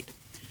black and white.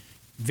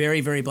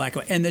 Very, very black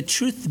and white. And the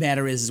truth of the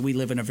matter is we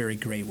live in a very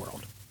gray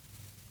world.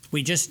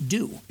 We just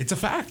do. It's a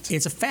fact.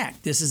 It's a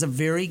fact. This is a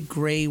very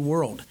gray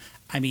world.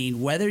 I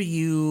mean, whether if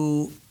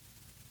you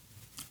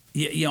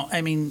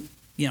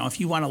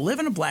want to live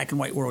in a black and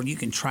white world, you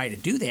can try to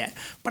do that.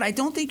 But I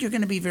don't think you're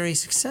going to be very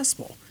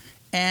successful.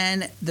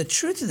 And the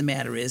truth of the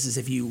matter is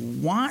if you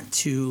want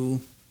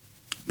to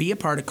be a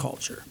part of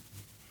culture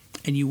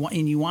and you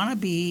want to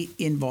be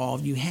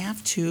involved, you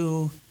have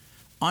to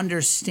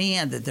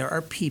understand that there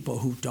are people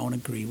who don't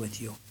agree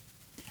with you.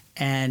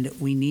 And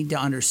we need to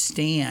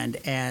understand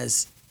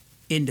as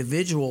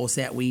individuals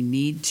that we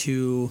need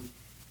to...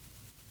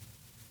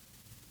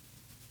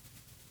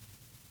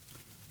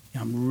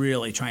 I'm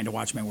really trying to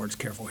watch my words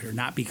careful here,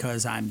 not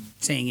because I'm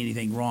saying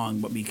anything wrong,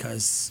 but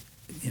because,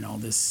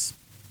 this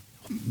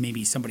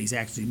maybe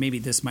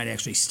this might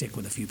actually stick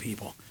with a few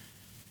people.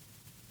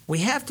 We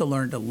have to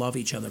learn to love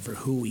each other for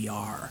who we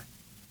are.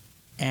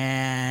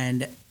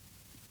 And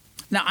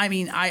now, I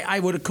mean, I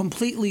would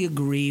completely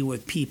agree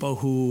with people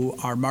who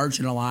are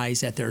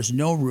marginalized that there's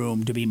no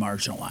room to be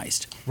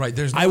marginalized. Right.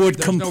 There's no room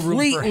for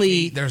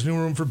bigotry. There's no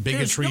room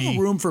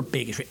for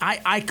bigotry.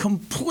 I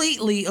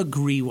completely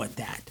agree with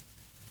that.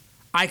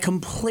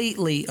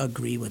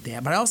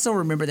 But I also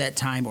remember that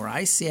time where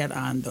I sat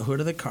on the hood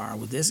of the car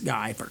with this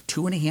guy for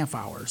 2.5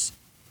 hours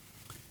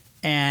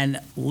and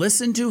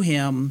listened to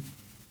him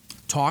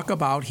talk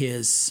about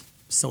his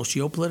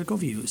socio-political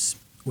views,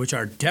 which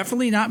are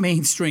definitely not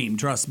mainstream.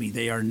 Trust me,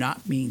 they are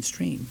not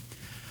mainstream.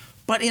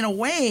 But in a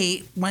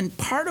way, when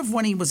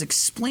he was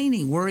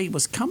explaining where he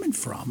was coming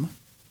from,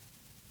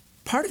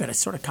 part of it I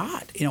sort of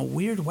got in a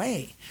weird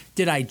way.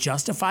 Did I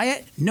justify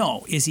it?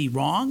 No. Is he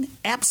wrong?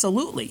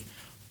 Absolutely.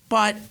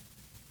 But,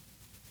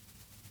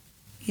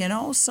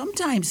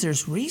 sometimes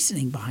there's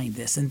reasoning behind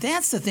this. And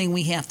that's the thing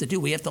we have to do.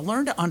 We have to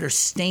learn to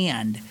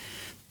understand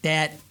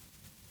that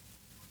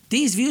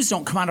these views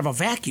don't come out of a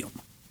vacuum.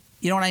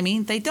 You know what I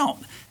mean? They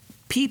don't.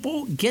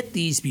 People get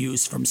these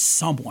views from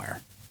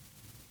somewhere.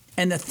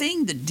 And the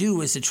thing to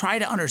do is to try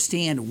to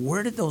understand,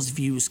 where did those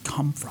views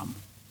come from?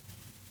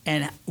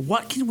 And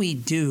what can we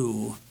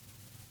do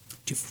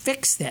to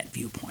fix that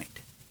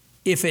viewpoint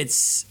if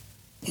it's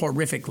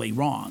horrifically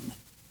wrong?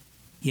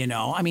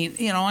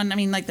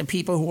 Like the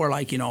people who are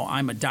like,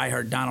 I'm a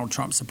diehard Donald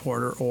Trump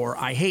supporter, or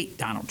I hate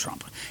Donald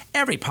Trump.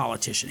 Every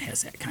politician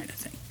has that kind of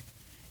thing,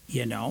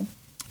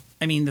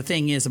 the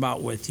thing is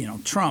about with,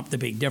 Trump, the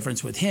big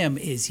difference with him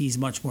is he's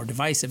much more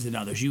divisive than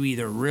others. You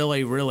either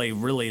really, really,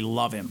 really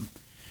love him,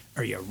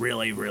 or you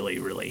really, really,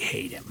 really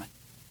hate him.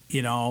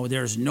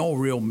 There's no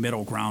real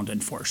middle ground,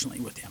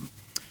 unfortunately, with him.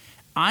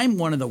 I'm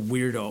one of the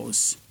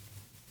weirdos,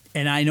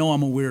 and I know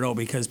I'm a weirdo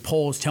because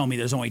polls tell me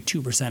there's only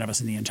 2% of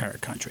us in the entire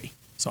country.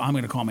 So I'm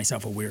going to call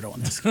myself a weirdo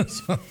in this case.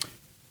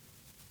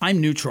 I'm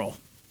neutral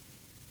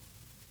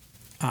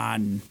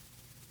on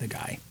the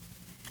guy.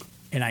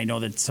 And I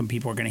know that some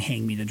people are going to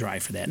hang me to dry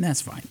for that, and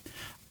that's fine.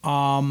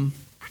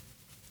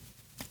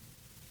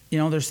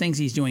 There's things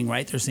he's doing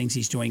right, there's things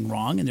he's doing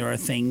wrong, and there are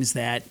things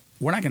that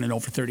we're not going to know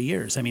for 30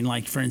 years.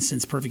 For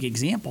instance, perfect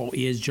example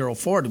is Gerald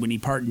Ford when he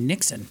pardoned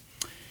Nixon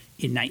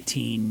in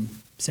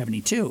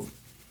 1972.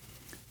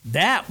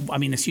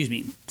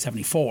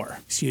 74,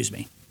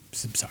 I'm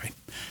sorry.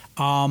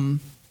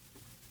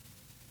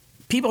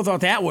 People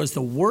thought that was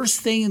the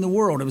worst thing in the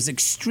world. It was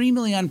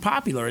extremely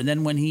unpopular. And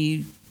then when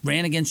he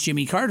ran against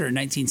Jimmy Carter in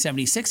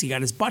 1976, he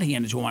got his butt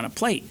handed to him on a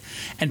plate.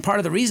 And part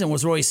of the reason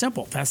was really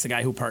simple. That's the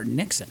guy who pardoned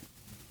Nixon.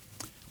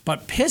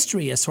 But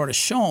history has sort of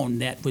shown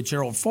that with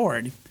Gerald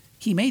Ford,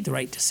 he made the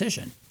right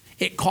decision.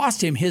 It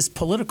cost him his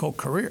political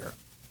career,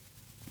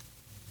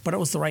 but it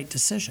was the right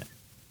decision.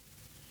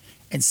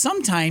 And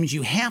sometimes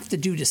you have to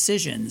do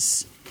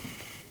decisions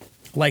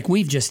like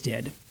we've just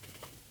did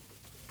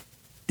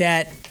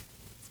that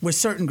with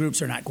certain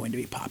groups are not going to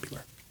be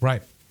popular.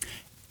 Right.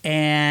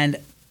 And,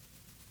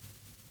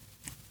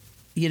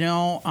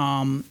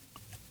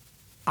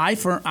 I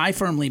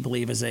firmly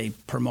believe as a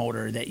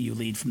promoter that you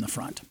lead from the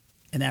front.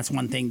 And that's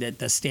one thing that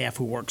the staff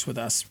who works with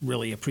us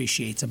really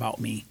appreciates about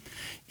me,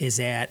 is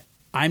that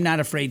I'm not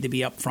afraid to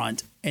be up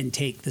front and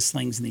take the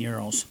slings and the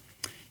arrows.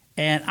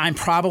 And I'm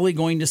probably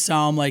going to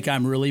sound like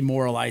I'm really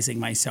moralizing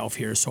myself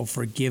here, so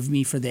forgive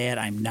me for that.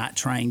 I'm not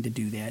trying to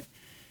do that.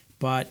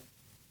 But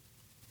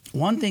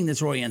one thing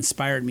that's really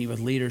inspired me with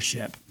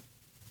leadership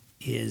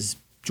is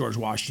George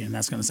Washington.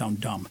 That's going to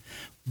sound dumb,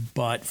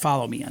 but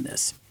follow me on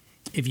this.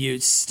 If you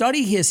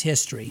study his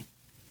history,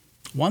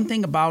 one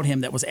thing about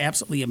him that was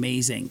absolutely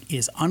amazing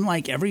is,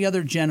 unlike every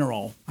other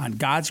general on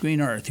God's green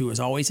earth who was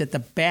always at the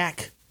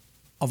back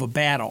of a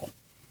battle,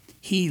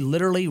 he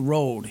literally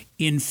rode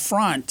in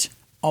front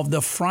of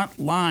the front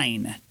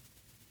line,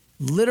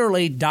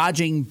 literally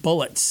dodging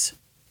bullets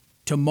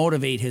to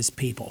motivate his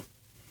people.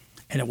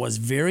 And it was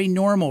very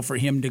normal for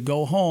him to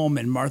go home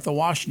and Martha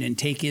Washington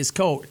take his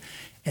coat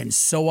and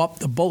sew up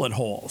the bullet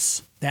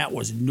holes. That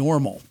was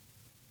normal.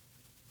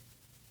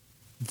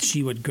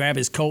 She would grab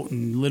his coat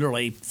and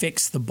literally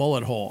fix the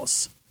bullet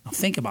holes. Now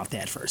think about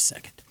that for a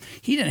second.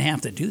 He didn't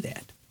have to do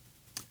that,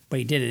 but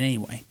he did it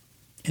anyway.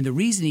 And the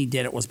reason he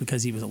did it was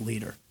because he was a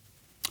leader.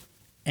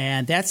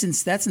 And that's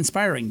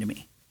inspiring to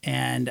me.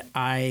 And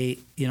I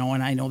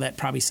know that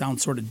probably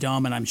sounds sort of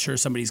dumb, and I'm sure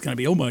somebody's going to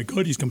be, oh my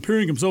God, he's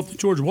comparing himself to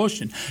George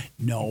Washington.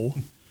 No,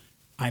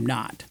 I'm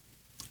not.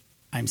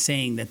 I'm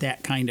saying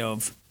that kind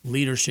of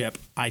leadership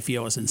I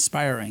feel is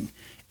inspiring.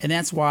 And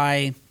that's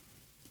why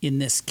in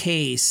this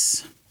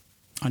case,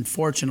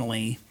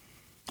 unfortunately,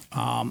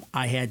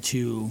 I had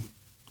to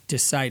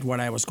decide what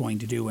I was going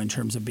to do in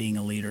terms of being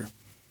a leader.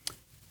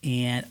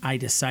 And I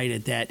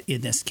decided that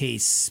in this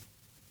case,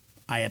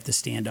 I have to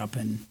stand up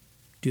and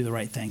do the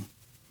right thing.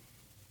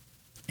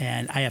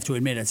 And I have to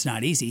admit it's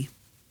not easy.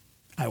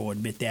 I will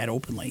admit that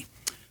openly.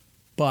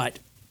 But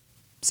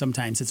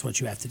sometimes it's what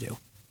you have to do.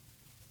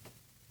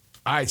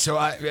 All right, so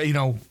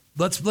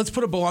let's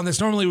put a bow on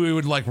this. Normally we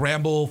would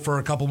ramble for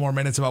a couple more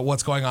minutes about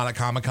what's going on at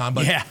Comic-Con,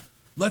 but yeah.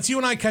 Let's you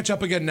and I catch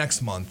up again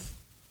next month.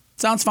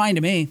 Sounds fine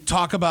to me.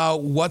 Talk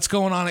about what's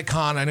going on at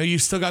Con. I know you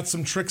still got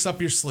some tricks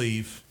up your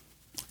sleeve.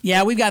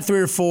 Yeah, we've got 3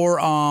 or 4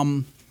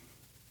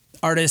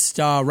 artist,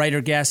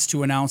 writer guests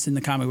to announce in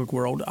the comic book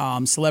world.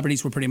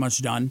 Celebrities were pretty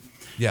much done.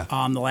 Yeah.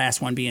 The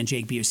last one being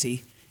Jake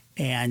Busey.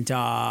 And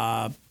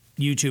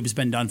YouTube's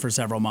been done for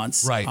several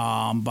months. Right.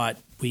 But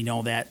we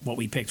know that what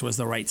we picked was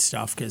the right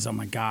stuff because, oh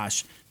my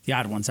gosh, the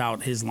odd one's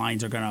out. His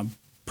lines are going to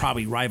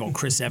probably rival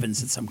Chris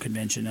Evans at some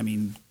convention. I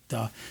mean,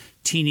 the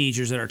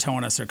teenagers that are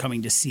telling us they're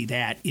coming to see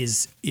that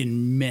is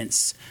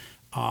immense.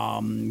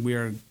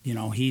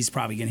 He's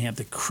probably going to have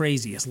the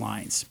craziest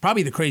lines.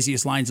 Probably the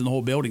craziest lines in the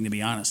whole building, to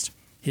be honest.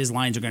 His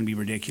lines are going to be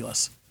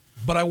ridiculous.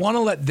 But I want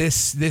to let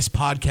this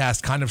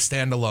podcast kind of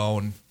stand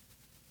alone.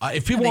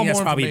 If people want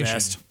more information,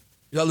 best.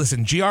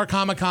 Listen,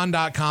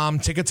 grcomiccon.com.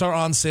 Tickets are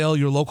on sale.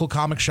 Your local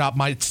comic shop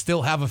might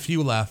still have a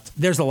few left.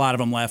 There's a lot of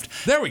them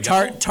left. There we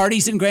go.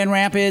 Tardy's in Grand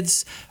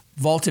Rapids,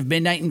 Vault of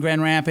Midnight in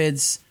Grand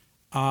Rapids,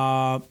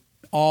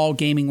 all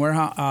gaming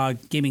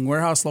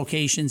warehouse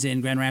locations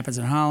in Grand Rapids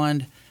and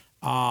Holland.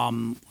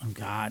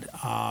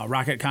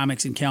 Rocket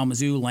Comics in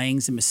Kalamazoo,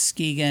 Langs in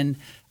Muskegon,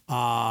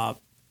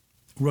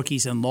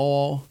 Rookies in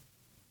Lowell,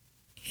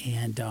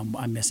 and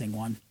I'm missing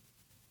one.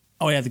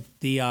 Oh yeah,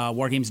 the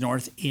War Games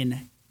North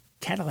in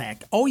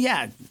Cadillac. Oh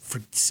yeah,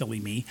 for silly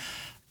me,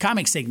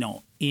 Comic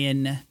Signal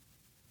in.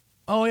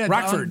 Oh yeah,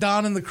 Rockford.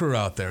 Don and the crew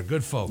out there,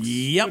 good folks.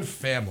 Yep, good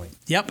family.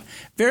 Yep,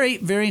 very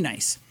very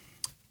nice,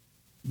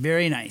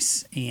 very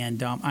nice,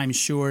 and I'm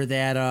sure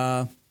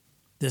that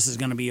this is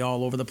going to be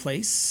all over the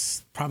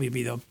place. Probably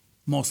be the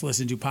most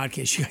listened to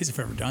podcast you guys have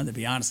ever done, to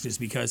be honest, just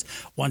because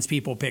once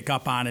people pick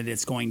up on it,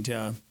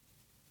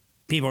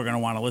 people are going to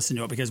want to listen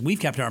to it because we've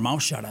kept our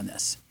mouth shut on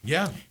this.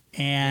 Yeah.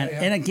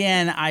 And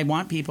again, I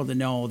want people to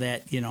know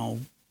that,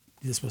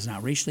 this was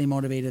not racially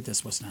motivated.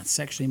 This was not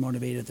sexually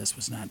motivated. This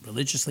was not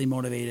religiously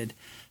motivated.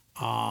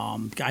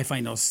 I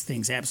find those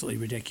things absolutely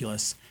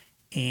ridiculous.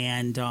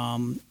 And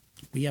to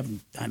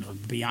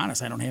be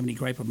honest, I don't have any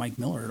gripe with Mike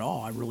Miller at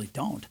all. I really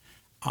don't.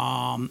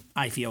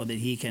 I feel that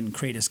he can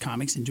create his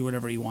comics and do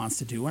whatever he wants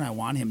to do, and I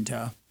want him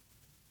to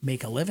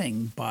make a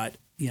living. But,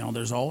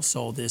 there's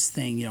also this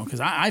thing, because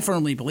I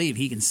firmly believe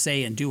he can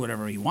say and do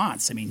whatever he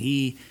wants. I mean,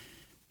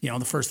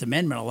 the First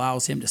Amendment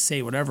allows him to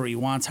say whatever he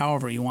wants,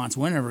 however he wants,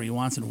 whenever he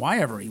wants, and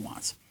whyever he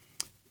wants.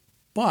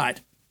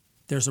 But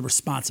there's a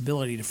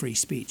responsibility to free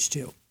speech,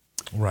 too.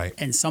 Right.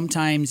 And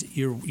sometimes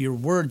your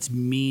words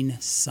mean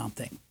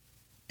something.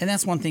 And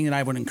that's one thing that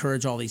I would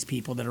encourage all these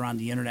people that are on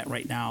the internet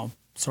right now,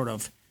 sort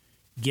of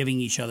giving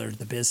each other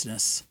the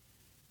business,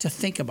 to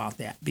think about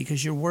that,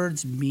 because your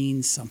words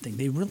mean something.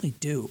 They really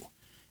do.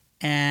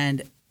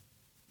 And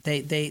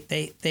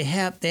they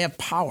have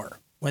power.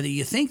 Whether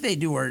you think they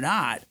do or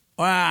not,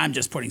 I'm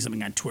just putting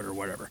something on Twitter or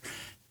whatever.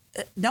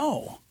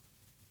 No,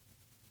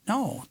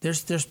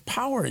 there's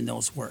power in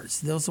those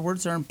words. Those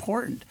words are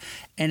important,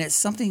 and it's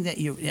something that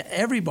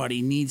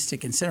everybody needs to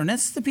consider. And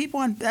that's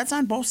that's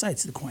on both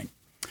sides of the coin.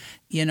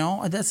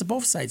 That's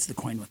both sides of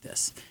the coin with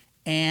this.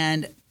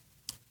 And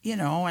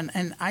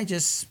and I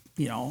just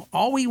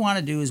all we want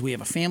to do is we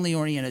have a family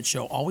oriented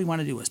show. All we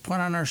want to do is put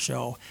on our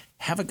show,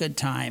 have a good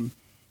time,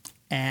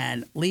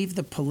 and leave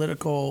the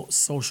political,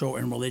 social,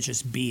 and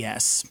religious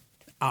BS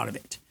out of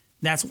it.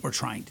 That's what we're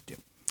trying to do.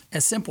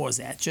 As simple as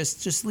that.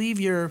 Just leave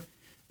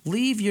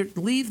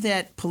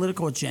that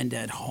political agenda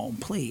at home,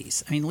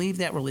 please. I mean, leave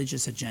that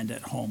religious agenda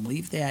at home.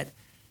 Leave that,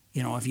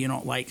 if you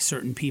don't like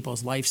certain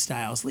people's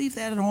lifestyles, leave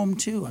that at home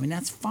too. I mean,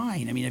 that's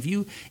fine. I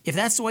mean, if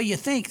that's the way you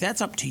think,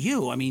 that's up to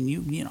you. I mean,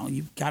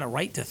 you've got a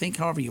right to think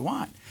however you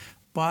want,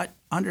 but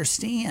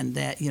understand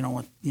that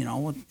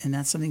and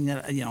that's something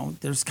that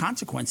there's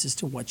consequences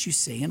to what you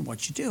say and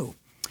what you do,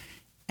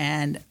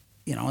 and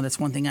that's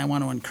one thing I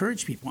want to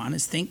encourage people on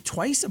is think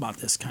twice about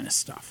this kind of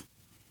stuff,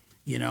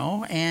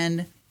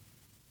 and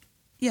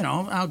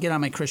I'll get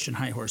on my Christian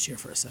high horse here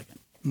for a second,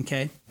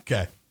 okay?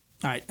 Okay.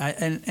 All right,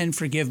 and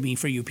forgive me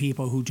for you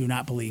people who do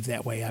not believe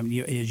that way.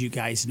 As you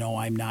guys know,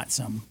 I'm not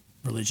some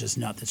religious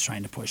nut that's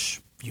trying to push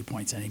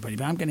viewpoints on anybody,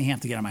 but I'm going to have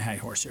to get on my high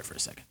horse here for a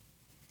second.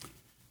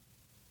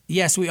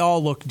 Yes, we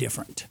all look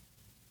different.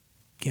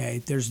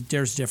 Okay,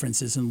 there's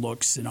differences in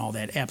looks and all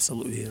that.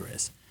 Absolutely, there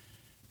is.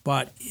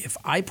 But if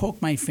I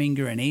poke my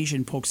finger, an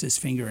Asian pokes his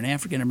finger, an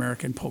African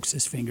American pokes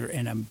his finger,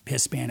 and a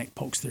Hispanic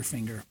pokes their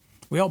finger,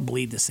 we all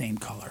bleed the same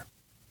color.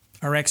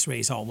 Our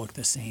X-rays all look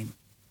the same.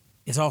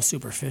 It's all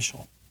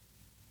superficial.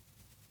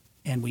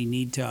 And we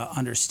need to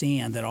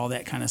understand that all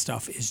that kind of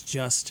stuff is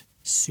just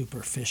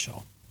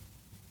superficial.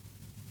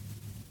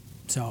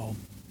 So,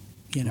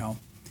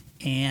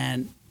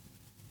 and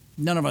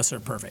none of us are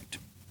perfect.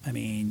 I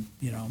mean,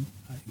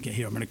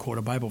 here I'm going to quote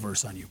a Bible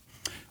verse on you.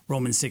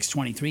 Romans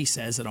 6:23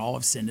 says that all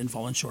have sinned and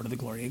fallen short of the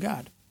glory of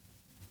God.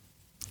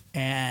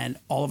 And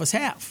all of us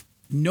have.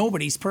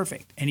 Nobody's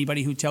perfect.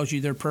 Anybody who tells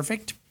you they're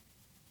perfect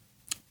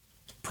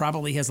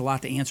probably has a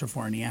lot to answer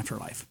for in the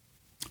afterlife.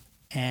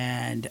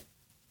 And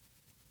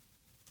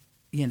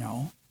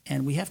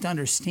and we have to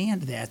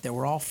understand that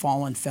we're all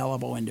fallen,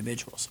 fallible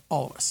individuals,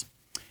 all of us.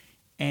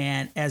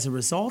 And as a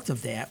result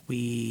of that,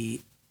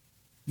 we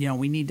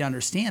need to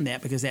understand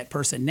that, because that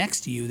person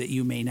next to you that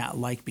you may not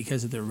like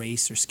because of their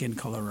race or skin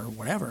color or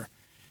whatever,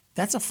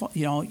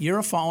 you're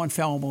a fallen,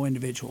 fallible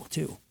individual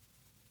too.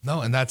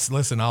 No, and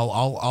listen,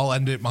 I'll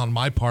end it on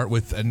my part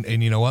with,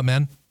 and you know what,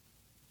 man?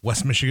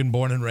 West Michigan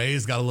born and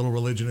raised, got a little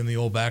religion in the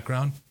old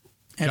background.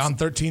 John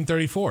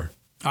 13:34.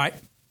 All right.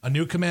 A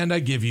new command I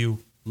give you,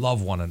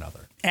 love one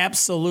another.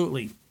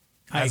 Absolutely.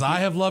 As I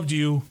have loved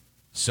you,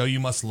 so you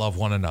must love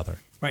one another.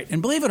 Right,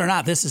 and believe it or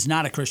not, this is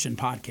not a Christian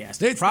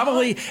podcast. It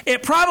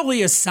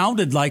probably has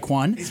sounded like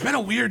one. It's been a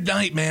weird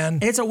night, man.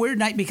 It's a weird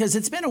night because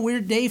it's been a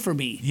weird day for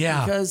me.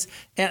 Yeah.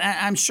 And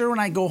I'm sure when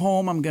I go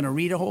home, I'm going to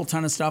read a whole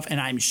ton of stuff,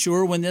 and I'm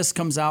sure when this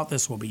comes out,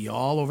 this will be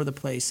all over the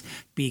place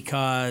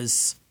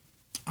because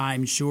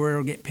I'm sure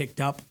it'll get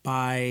picked up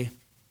by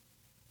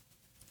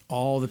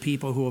all the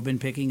people who have been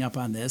picking up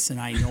on this, and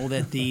I know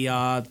that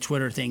the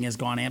Twitter thing has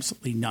gone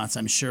absolutely nuts.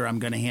 I'm sure I'm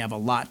going to have a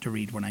lot to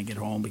read when I get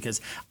home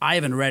because I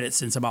haven't read it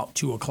since about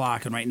 2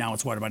 o'clock, and right now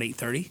it's, about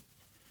 8:30?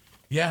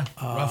 Yeah,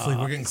 roughly.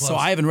 We're getting close. So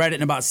I haven't read it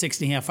in about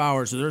 6.5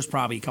 hours, so there's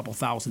probably a couple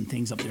thousand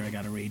things up there I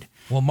got to read.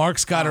 Well,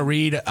 Mark's got to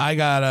read. I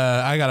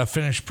gotta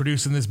finish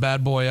producing this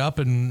bad boy up,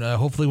 and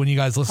hopefully when you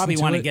guys listen probably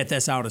to want it. to get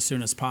this out as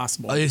soon as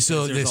possible. There's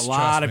a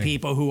lot of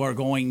people who are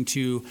going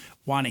to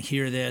want to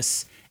hear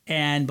this.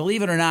 And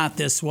believe it or not,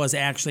 this was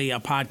actually a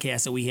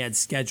podcast that we had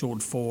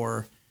scheduled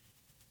for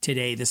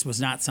today. This was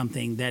not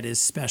something that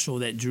is special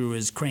that Drew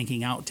is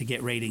cranking out to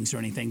get ratings or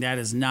anything. That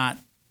is not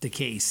the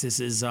case. This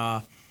is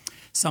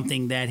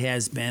something that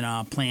has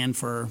been planned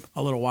for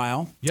a little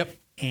while. Yep.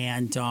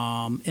 And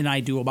I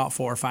do about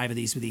 4 or 5 of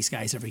these with these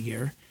guys every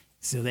year.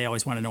 So they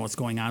always want to know what's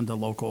going on at the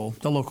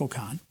local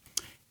con.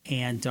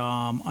 And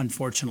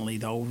unfortunately,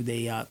 though,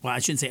 I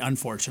shouldn't say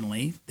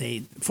unfortunately.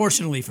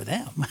 Fortunately for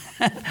them,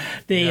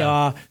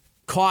 they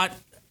caught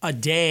a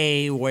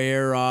day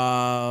where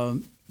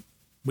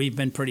we've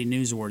been pretty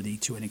newsworthy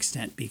to an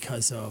extent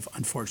because of,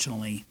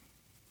 unfortunately,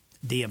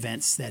 the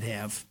events that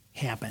have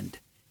happened.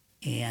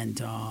 And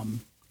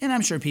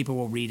I'm sure people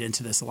will read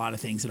into this a lot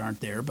of things that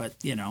aren't there, but,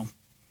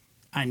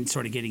 I'm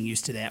sort of getting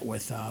used to that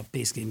with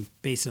basically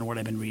based on what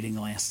I've been reading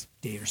the last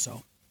day or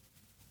so.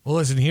 Well,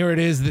 listen, here it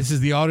is. This is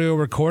the audio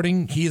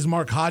recording. He is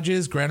Mark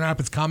Hodges. Grand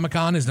Rapids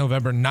Comic-Con is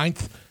November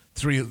 9th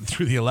through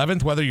the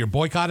 11th. Whether you're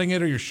boycotting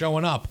it or you're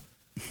showing up,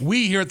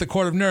 we here at the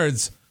Court of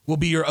Nerds will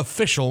be your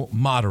official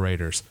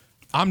moderators.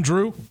 I'm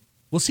Drew.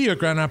 We'll see you at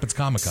Grand Rapids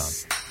Comic-Con.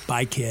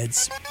 Bye,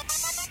 kids.